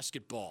of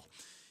basketball?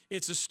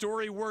 It's a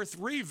story worth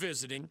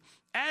revisiting,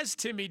 as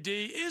Timmy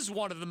D is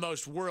one of the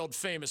most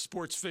world-famous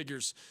sports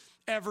figures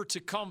ever to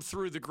come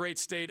through the great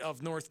state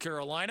of North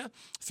Carolina.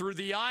 Through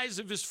the eyes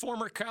of his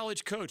former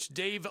college coach,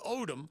 Dave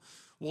Odom,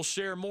 we'll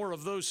share more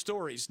of those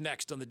stories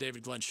next on The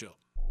David Glenn Show.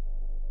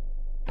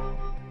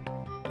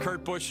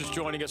 Kurt Busch is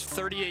joining us,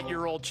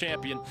 38-year-old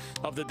champion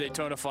of the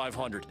Daytona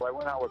 500. I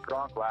went out with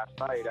Gronk last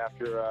night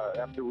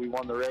after we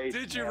won the race.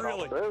 Did you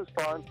really? It was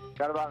fun.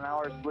 Got about an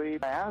hour's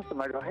sleep. I asked him,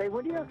 I go, hey,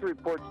 when do you have to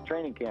report to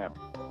training camp?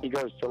 He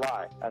goes,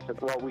 July. I said,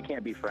 well, we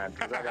can't be friends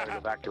because I got to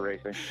go back to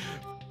racing.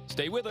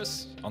 Stay with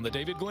us on The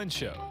David Glenn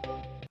Show.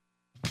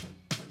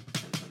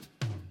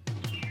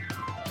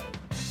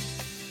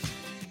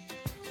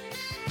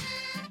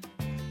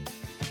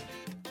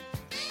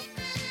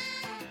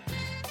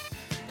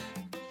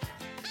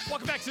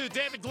 Welcome back to the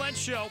David Glenn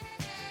Show.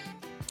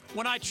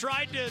 When I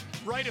tried to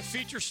write a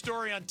feature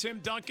story on Tim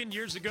Duncan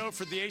years ago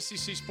for the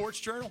ACC Sports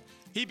Journal,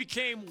 he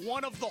became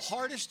one of the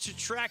hardest to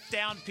track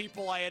down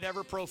people I had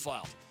ever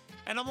profiled.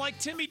 And I'm like,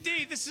 Timmy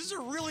D, this is a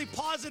really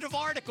positive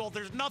article.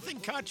 There's nothing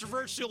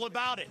controversial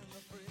about it.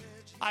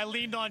 I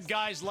leaned on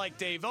guys like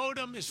Dave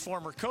Odom, his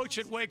former coach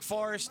at Wake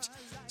Forest,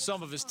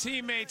 some of his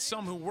teammates,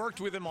 some who worked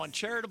with him on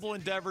charitable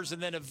endeavors,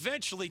 and then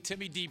eventually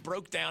Timmy D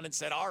broke down and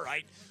said, all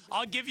right,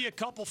 I'll give you a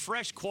couple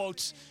fresh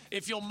quotes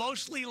if you'll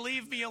mostly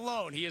leave me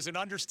alone. He is an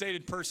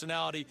understated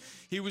personality.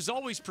 He was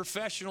always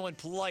professional and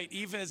polite,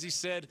 even as he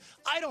said,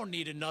 I don't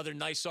need another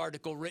nice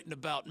article written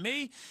about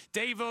me.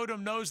 Dave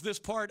Odom knows this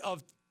part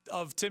of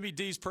Timmy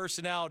D's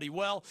personality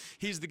well.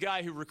 He's the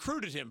guy who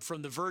recruited him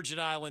from the Virgin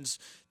Islands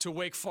to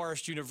Wake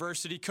Forest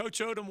University. Coach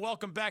Odom,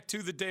 welcome back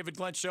to the David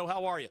Glenn Show.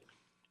 How are you?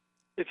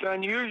 It's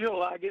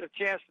unusual I get a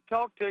chance to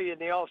talk to you in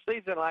the off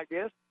season like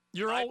this.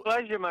 My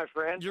pleasure, my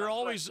friend. You're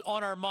always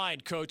on our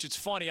mind, Coach. It's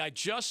funny. I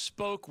just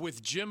spoke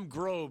with Jim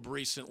Grobe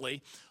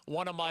recently,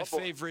 one of my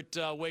favorite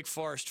Wake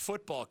Forest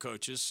football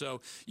coaches.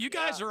 So you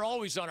guys are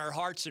always on our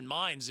hearts and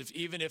minds,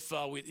 even if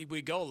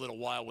we go a little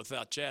while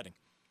without chatting.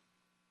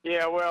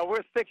 Yeah, well,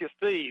 we're thick as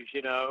thieves,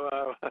 you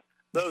know.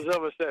 Those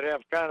of us that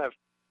have kind of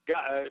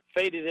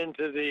faded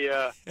into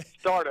the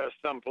stardust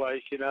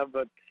someplace, you know.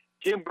 But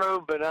Jim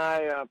Grobe and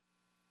I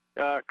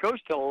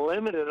coached a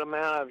limited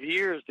amount of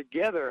years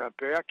together up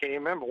there. I can't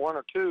even remember, 1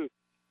 or 2.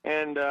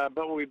 And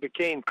but we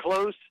became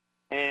close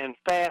and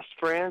fast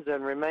friends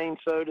and remain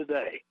so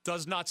today.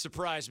 Does not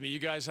surprise me. You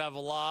guys have a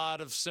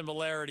lot of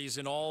similarities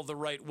in all the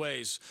right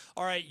ways.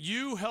 All right,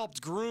 you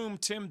helped groom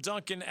Tim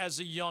Duncan as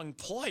a young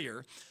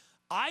player.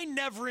 I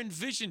never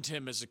envisioned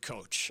him as a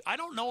coach. I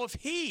don't know if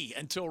he,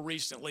 until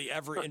recently,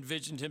 ever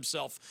envisioned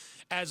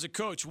himself as a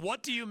coach.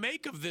 What do you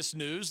make of this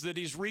news that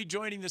he's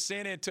rejoining the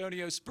San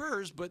Antonio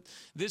Spurs, but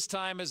this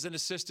time as an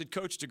assistant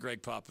coach to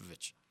Greg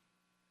Popovich?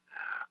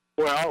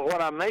 Well, what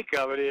I make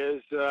of it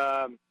is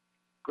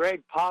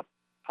Greg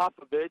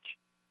Popovich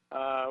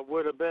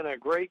would have been a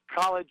great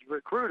college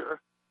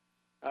recruiter.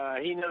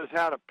 He knows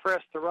how to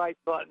press the right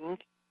buttons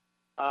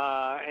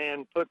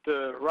and put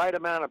the right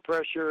amount of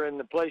pressure in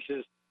the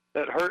places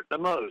that hurt the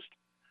most.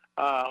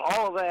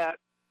 All of that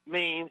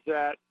means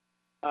that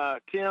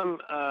Tim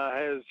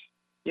has,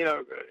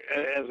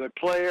 as a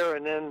player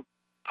and then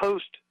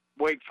post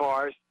Wake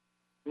Forest,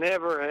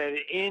 never had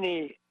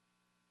any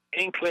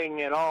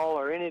inkling at all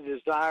or any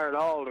desire at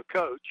all to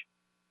coach.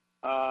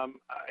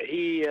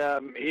 He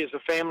is a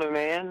family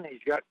man.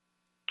 He's got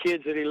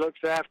kids that he looks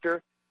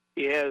after.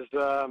 He has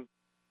a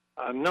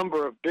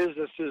number of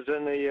businesses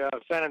in the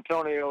San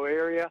Antonio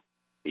area.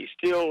 He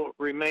still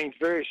remains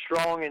very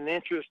strong in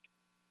interest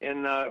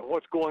in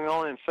what's going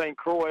on in St.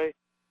 Croix,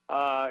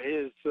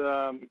 his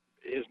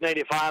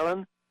native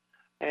island,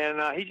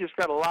 and he just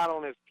got a lot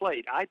on his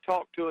plate. I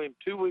talked to him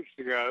 2 weeks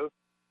ago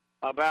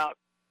about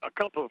a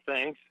couple of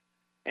things,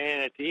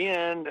 and at the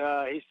end,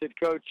 he said,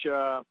 Coach,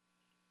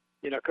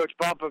 Coach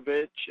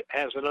Popovich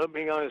has an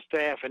opening on his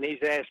staff, and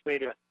he's asked me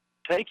to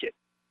take it.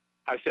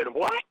 I said,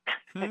 what?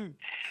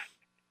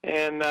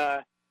 And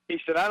he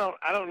said, I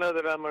don't know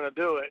that I'm going to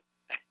do it.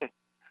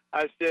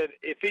 I said,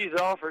 if he's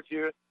offered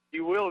you,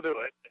 you will do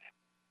it.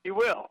 You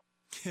will,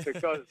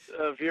 because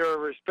of your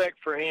respect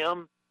for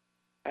him.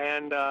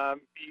 And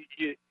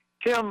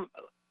Tim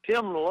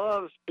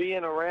loves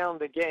being around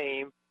the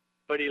game,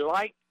 but he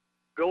liked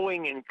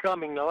going and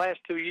coming the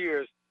last 2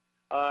 years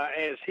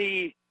as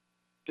he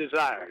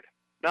desired,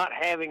 not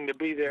having to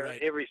be there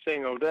every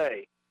single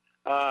day,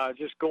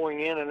 just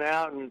going in and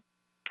out and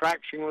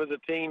practicing with the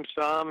team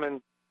some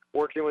and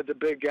working with the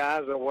big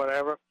guys or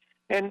whatever.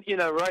 And,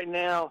 right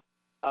now,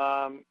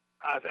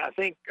 I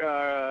think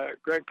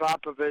Greg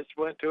Popovich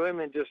went to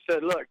him and just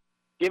said, look,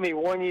 give me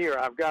 1 year.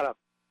 I've got a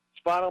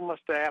spot on my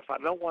staff. I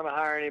don't want to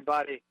hire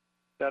anybody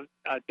that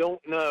I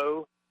don't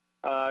know.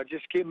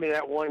 Just give me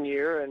that 1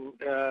 year. And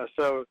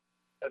so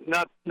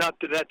not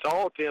that that's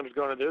all Tim's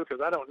going to do,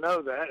 because I don't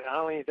know that. I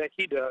don't even think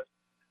he does.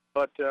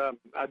 But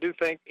I do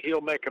think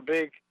he'll make a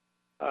big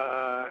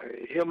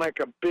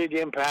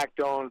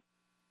impact on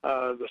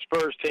the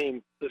Spurs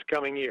team this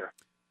coming year.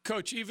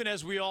 Coach, even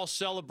as we all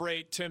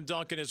celebrate Tim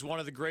Duncan as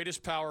one of the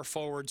greatest power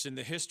forwards in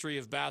the history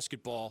of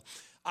basketball,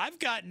 I've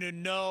gotten to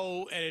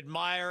know and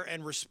admire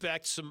and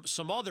respect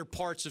some other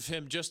parts of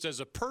him just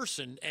as a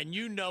person, and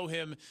you know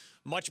him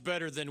much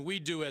better than we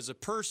do as a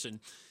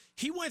person.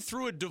 He went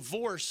through a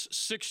divorce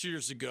 6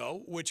 years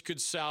ago, which could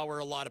sour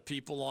a lot of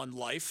people on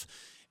life.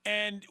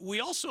 And we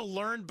also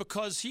learned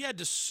because he had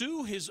to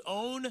sue his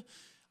own.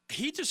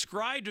 He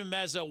described him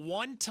as a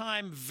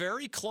one-time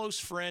very close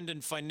friend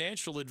and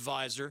financial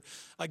advisor.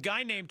 A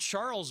guy named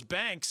Charles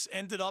Banks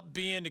ended up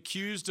being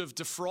accused of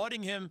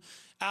defrauding him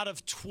out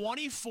of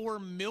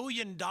 $24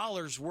 million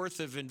worth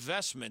of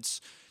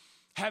investments.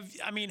 How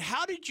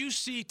did you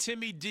see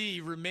Timmy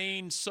D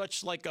remain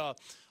such like a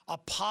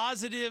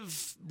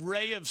positive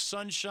ray of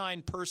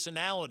sunshine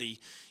personality,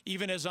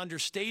 even as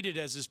understated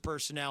as his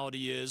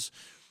personality is,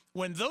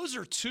 when those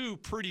are two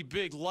pretty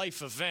big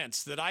life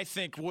events that I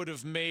think would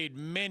have made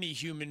many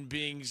human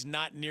beings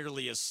not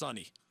nearly as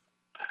sunny?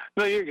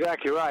 No, you're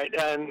exactly right.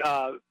 And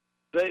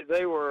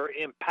they were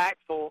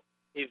impactful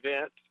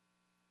events.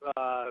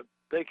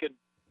 They could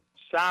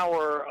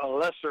sour a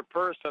lesser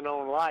person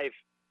on life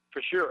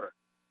for sure.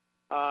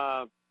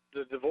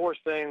 The divorce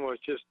thing was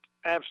just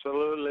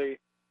absolutely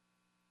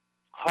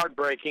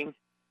heartbreaking,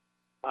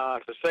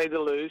 to say the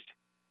least.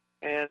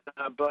 And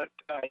but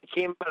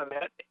he came out of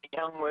that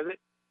young with it.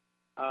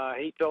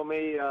 He told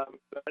me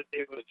that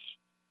it was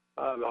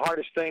the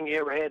hardest thing he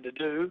ever had to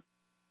do,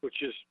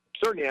 which is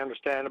certainly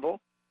understandable.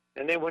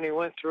 And then when he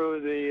went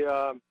through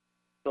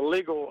the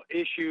legal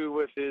issue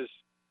with his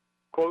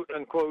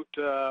quote-unquote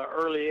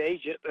early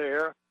agent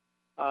there,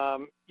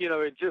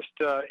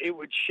 it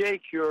would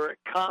shake your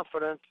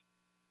confidence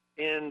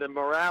in the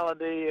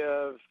morality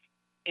of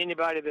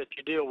anybody that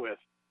you deal with.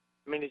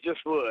 I mean, it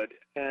just would.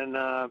 And,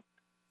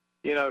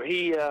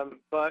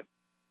 but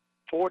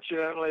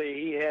fortunately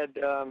he had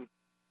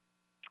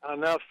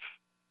enough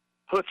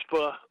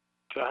chutzpah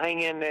to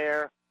hang in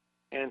there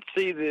and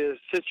see the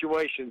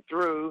situation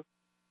through.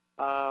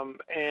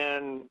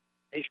 And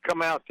he's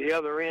come out the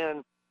other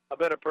end a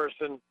better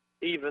person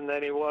even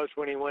than he was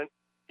when he went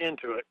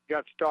into it,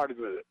 got started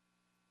with it.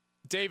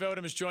 Dave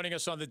Odom is joining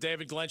us on the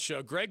David Glenn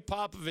Show. Greg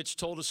Popovich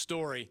told a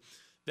story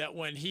that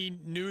when he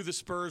knew the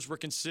Spurs were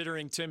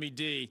considering Timmy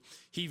D,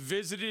 he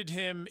visited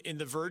him in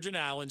the Virgin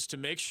Islands to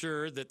make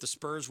sure that the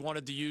Spurs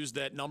wanted to use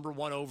that number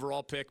 1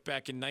 overall pick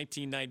back in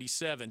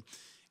 1997.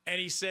 And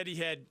he said he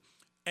had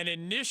an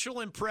initial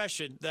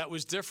impression that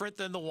was different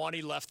than the one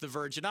he left the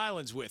Virgin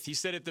Islands with. He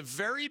said at the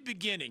very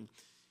beginning,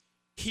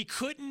 he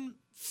couldn't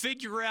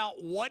figure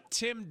out what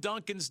Tim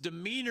Duncan's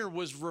demeanor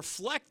was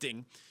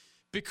reflecting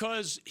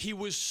because he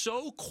was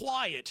so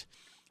quiet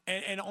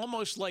and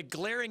almost like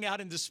glaring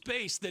out into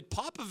space that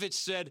Popovich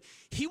said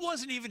he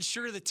wasn't even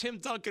sure that Tim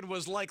Duncan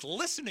was like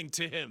listening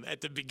to him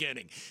at the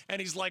beginning. And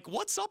he's like,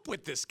 what's up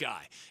with this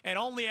guy? And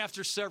only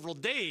after several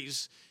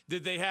days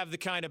did they have the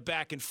kind of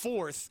back and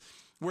forth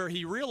where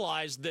he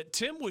realized that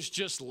Tim was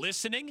just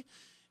listening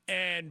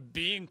and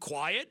being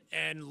quiet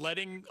and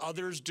letting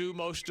others do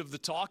most of the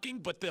talking.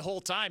 But the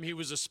whole time he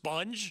was a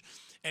sponge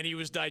and he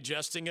was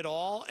digesting it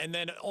all. And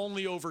then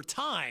only over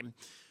time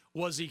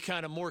was he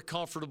kind of more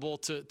comfortable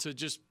to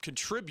just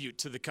contribute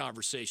to the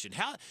conversation.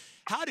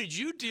 How did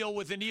you deal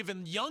with an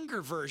even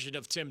younger version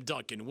of Tim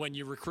Duncan when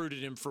you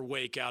recruited him for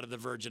Wake out of the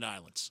Virgin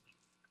Islands?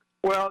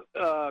 Well,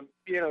 those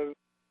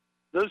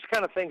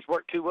kind of things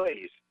work two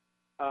ways.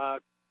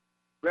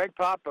 Greg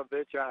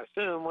Popovich, I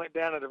assume, went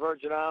down to the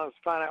Virgin Islands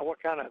to find out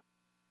what kind of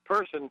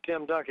person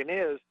Tim Duncan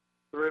is.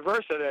 The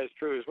reverse of that is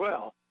true as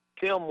well.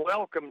 Tim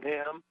welcomed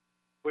him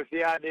with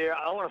the idea,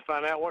 I want to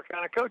find out what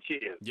kind of coach he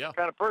is, what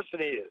kind of person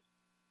he is.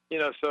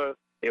 So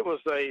it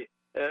was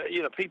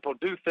people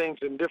do things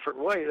in different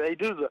ways. They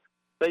do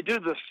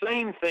the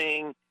same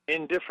thing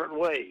in different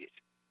ways,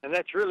 and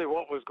that's really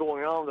what was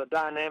going on. The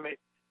dynamic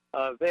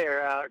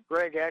there.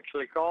 Greg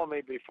actually called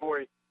me before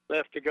he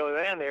left to go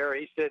down there.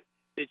 He said,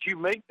 "Did you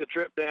make the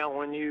trip down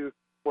when you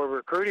were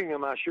recruiting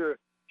him?" I sure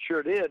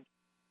did.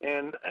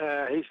 And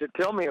he said,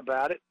 "Tell me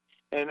about it."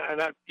 And I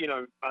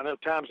know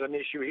time's an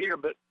issue here,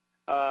 but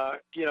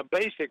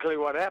basically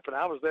what happened.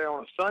 I was there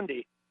on a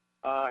Sunday.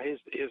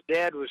 His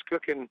dad was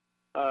cooking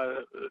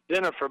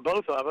dinner for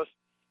both of us,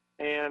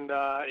 and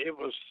it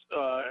was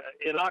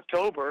in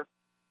October,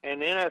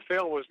 and the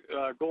NFL was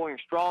going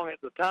strong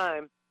at the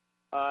time.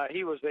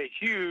 He was a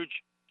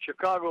huge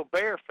Chicago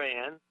Bear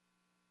fan,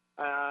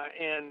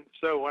 and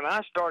so when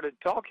I started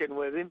talking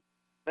with him,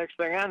 next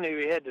thing I knew,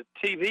 he had the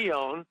TV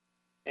on,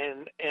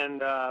 and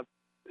the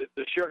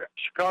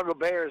Chicago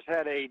Bears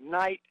had a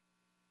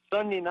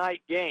Sunday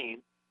night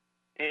game.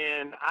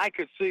 And I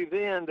could see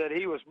then that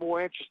he was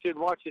more interested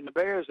in watching the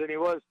Bears than he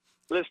was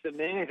listening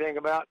to anything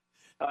about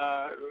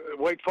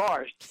Wake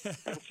Forest.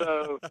 And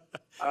so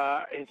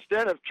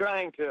instead of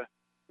trying to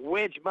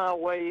wedge my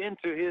way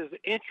into his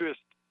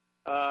interest,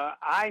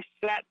 I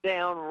sat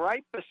down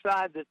right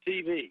beside the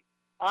TV.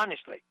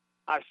 Honestly,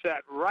 I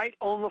sat right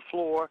on the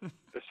floor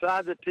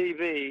beside the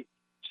TV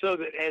so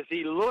that as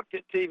he looked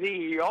at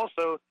TV, he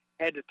also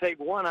had to take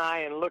one eye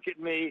and look at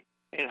me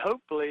and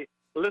hopefully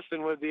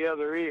listen with the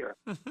other ear.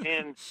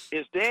 And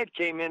his dad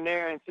came in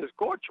there and says,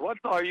 "Coach, what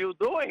are you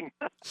doing?"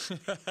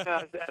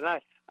 and I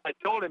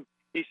told him,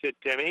 he said,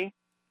 "Timmy,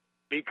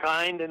 be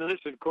kind and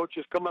listen. Coach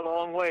has come a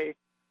long way.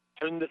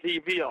 Turn the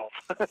TV off."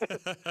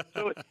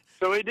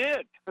 so he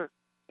did.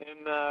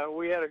 And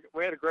we had a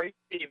great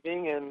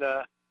evening, and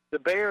the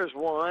Bears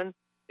won.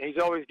 He's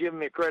always given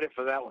me credit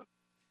for that one.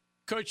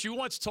 Coach, you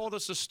once told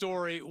us a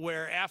story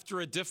where after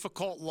a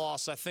difficult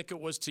loss, I think it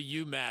was to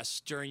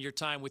UMass during your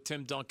time with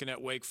Tim Duncan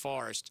at Wake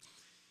Forest,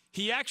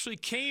 he actually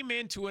came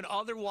into an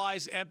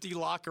otherwise empty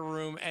locker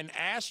room and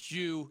asked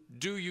you,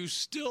 "Do you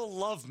still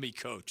love me,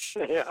 Coach?"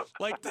 Yeah.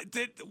 Like,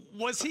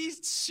 was he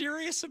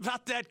serious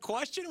about that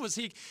question? Was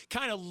he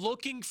kind of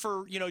looking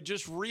for,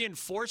 just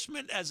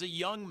reinforcement as a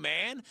young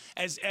man,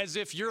 as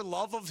if your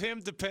love of him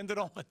depended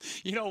on,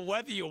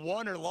 whether you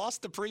won or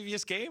lost the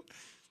previous game?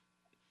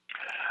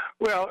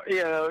 Well,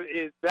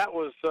 that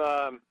was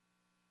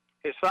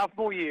his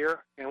sophomore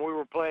year, and we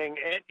were playing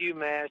at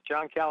UMass.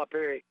 John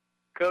Calipari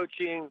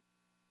coaching.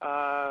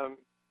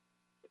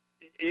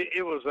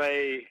 It was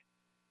I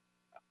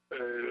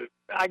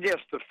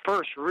guess the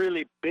first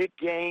really big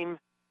game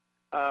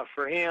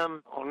for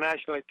him on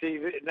national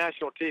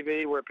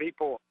TV, where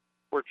people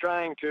were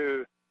trying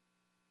to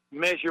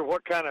measure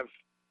what kind of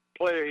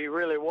player he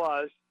really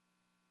was.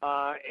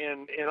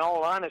 And in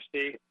all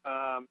honesty,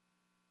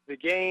 the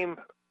game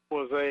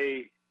was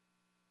a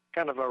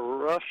kind of a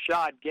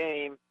rough-shod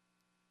game.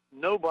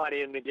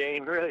 Nobody in the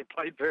game really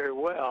played very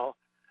well.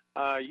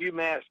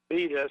 UMass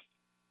beat us.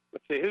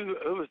 Let's see, who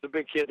was the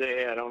big kid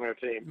they had on their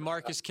team?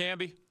 Marcus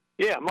Camby?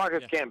 Yeah,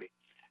 Marcus Camby.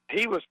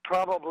 He was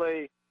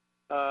probably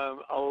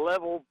a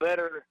level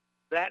better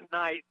that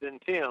night than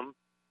Tim.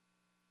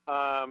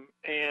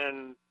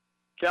 And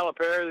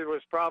Calipari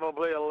was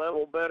probably a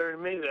level better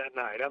than me that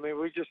night. I mean,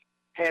 we just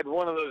had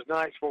one of those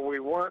nights where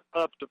we weren't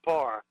up to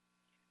par.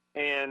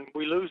 And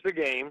we lose the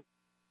game.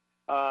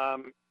 I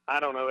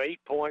don't know,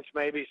 8 points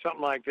maybe, something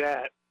like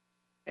that.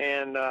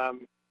 And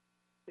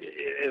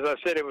as I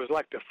said, it was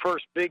like the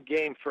first big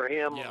game for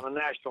him on a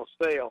national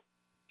scale.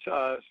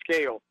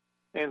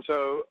 And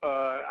so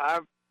I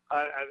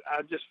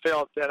just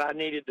felt that I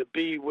needed to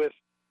be with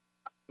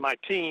my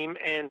team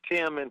and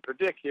Tim in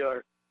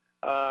particular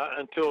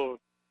until,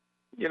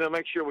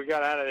 make sure we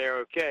got out of there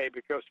okay,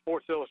 because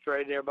Sports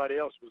Illustrated and everybody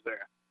else was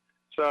there.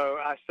 So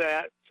I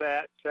sat,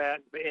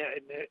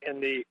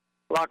 and the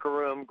locker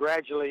room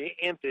gradually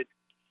emptied.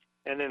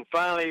 And then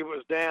finally it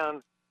was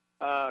down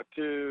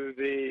to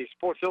the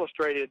Sports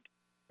Illustrated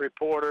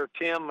reporter,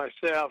 Tim,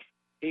 myself.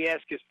 He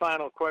asked his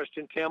final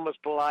question. Tim was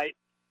polite.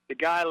 The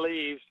guy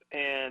leaves,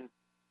 and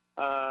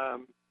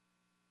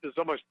there's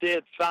almost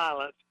dead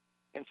silence.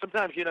 And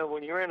sometimes,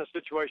 when you're in a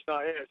situation,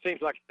 it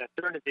seems like an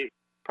eternity.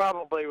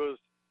 Probably was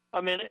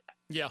a minute,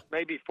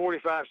 maybe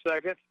 45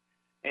 seconds.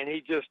 And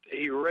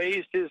he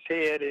raised his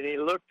head, and he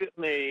looked at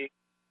me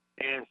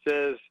and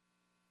says,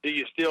 "Do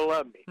you still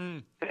love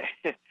me?"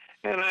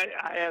 And I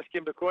asked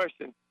him the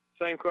question,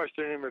 same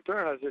question in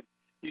return. I said,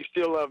 "You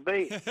still love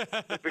me?"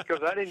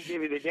 Because I didn't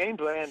give you the game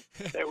plan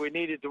that we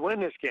needed to win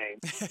this game.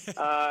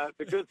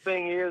 The good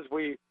thing is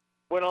we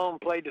went on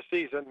and played the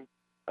season.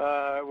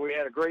 We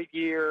had a great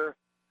year.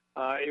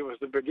 It was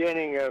the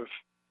beginning of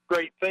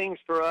great things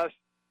for us.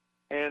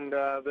 And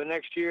the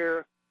next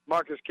year,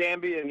 Marcus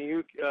Camby and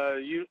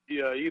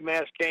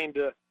UMass came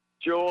to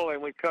Joel,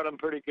 and we cut them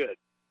pretty good.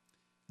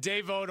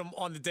 Dave Odom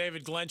on the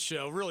David Glenn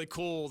Show. Really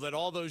cool that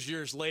all those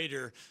years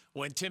later,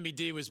 when Timmy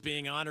D was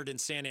being honored in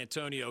San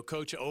Antonio,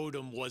 Coach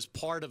Odom was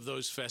part of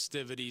those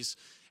festivities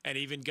and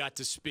even got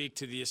to speak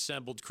to the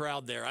assembled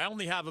crowd there. I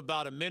only have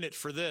about a minute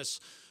for this,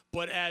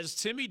 but as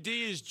Timmy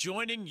D is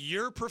joining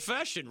your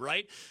profession,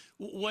 right,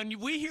 when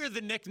we hear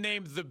the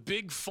nickname the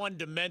Big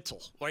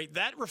Fundamental, right,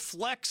 that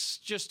reflects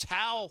just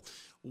how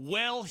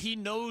well he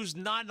knows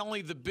not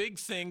only the big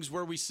things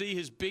where we see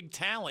his big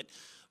talent,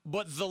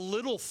 but the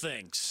little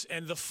things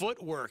and the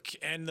footwork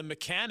and the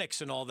mechanics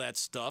and all that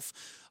stuff.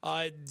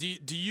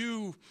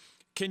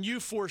 Can you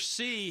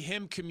foresee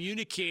him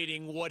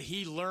communicating what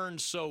he learned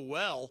so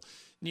well,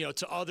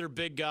 to other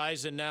big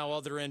guys and now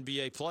other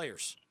NBA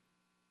players?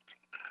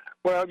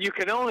 Well, you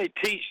can only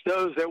teach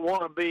those that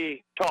want to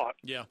be taught.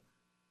 Yeah.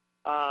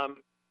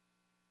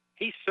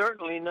 He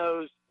certainly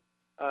knows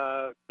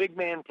big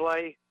man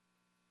play.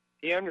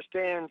 He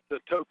understands the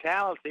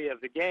totality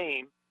of the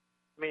game.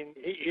 I mean,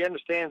 he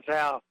understands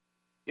how,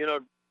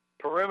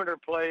 perimeter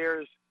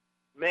players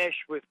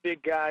mesh with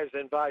big guys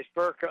and vice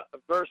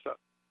versa.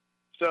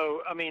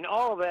 So, I mean,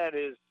 all of that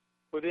is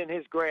within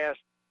his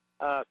grasp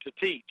to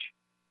teach.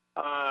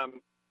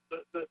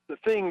 The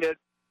thing that,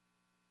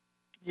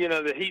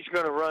 that he's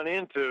going to run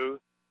into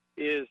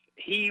is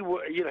he's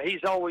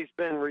always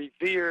been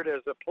revered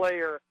as a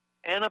player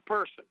and a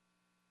person.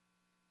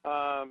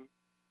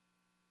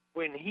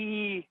 When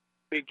he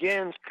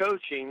begins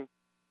coaching,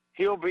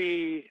 he'll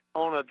be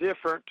on a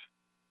different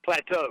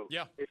plateau,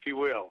 if you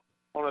will,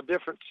 on a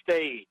different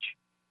stage.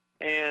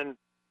 And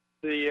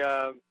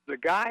the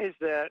guys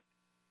that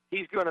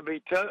he's going to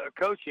be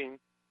coaching,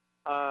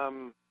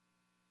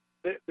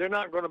 they're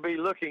not going to be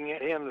looking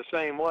at him the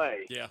same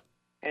way. Yeah.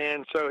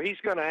 And so he's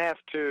going to have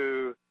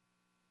to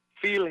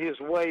feel his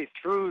way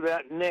through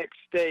that next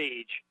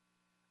stage,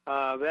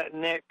 that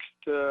next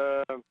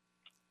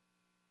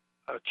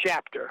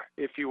chapter,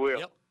 if you will.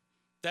 Yep.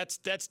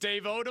 That's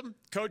Dave Odom.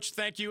 Coach,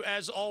 thank you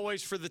as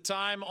always for the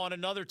time on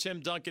another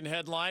Tim Duncan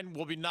headline.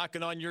 We'll be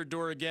knocking on your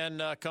door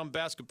again come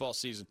basketball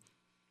season.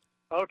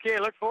 Okay,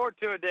 look forward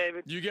to it,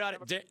 David. You got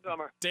it.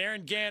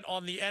 Darren Gant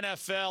on the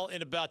NFL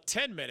in about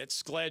 10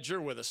 minutes. Glad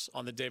you're with us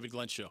on the David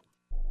Glenn Show.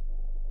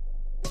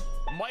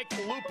 Mike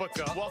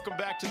Lupica, welcome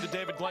back to the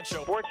David Glenn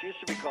Show. Sports used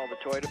to be called the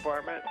toy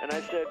department, and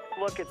I said,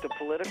 look at the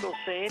political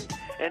scene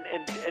and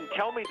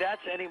tell me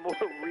that's any more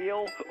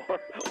real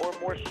or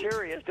more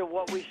serious than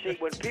what we see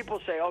when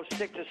people say, oh,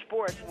 stick to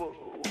sports. Well,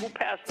 who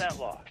passed that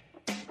law?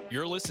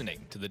 You're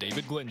listening to the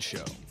David Glenn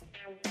Show.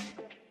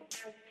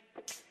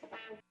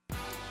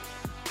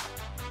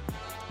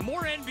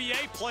 More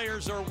NBA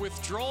players are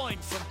withdrawing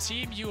from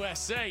Team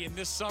USA in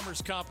this summer's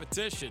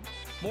competition.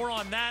 More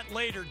on that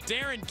later.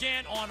 Darren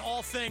Gant on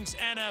all things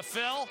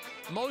NFL.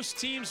 Most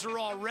teams are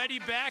already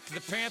back.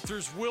 The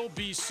Panthers will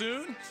be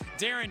soon.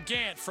 Darren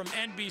Gant from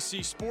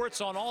NBC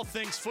Sports on all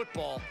things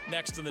football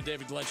next on the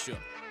David Glenn Show.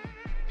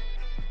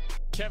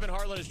 Kevin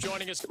Harlan is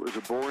joining us. It was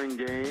a boring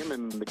game,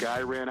 and the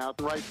guy ran out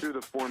right through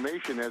the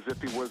formation as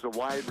if he was a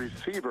wide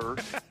receiver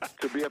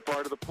to be a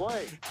part of the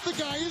play. The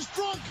guy is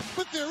drunk,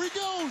 but there he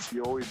goes.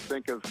 You always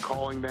think of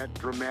calling that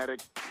dramatic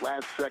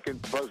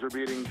last-second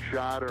buzzer-beating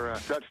shot or a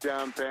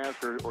touchdown pass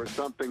or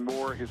something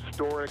more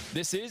historic.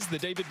 This is the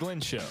David Glenn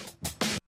Show.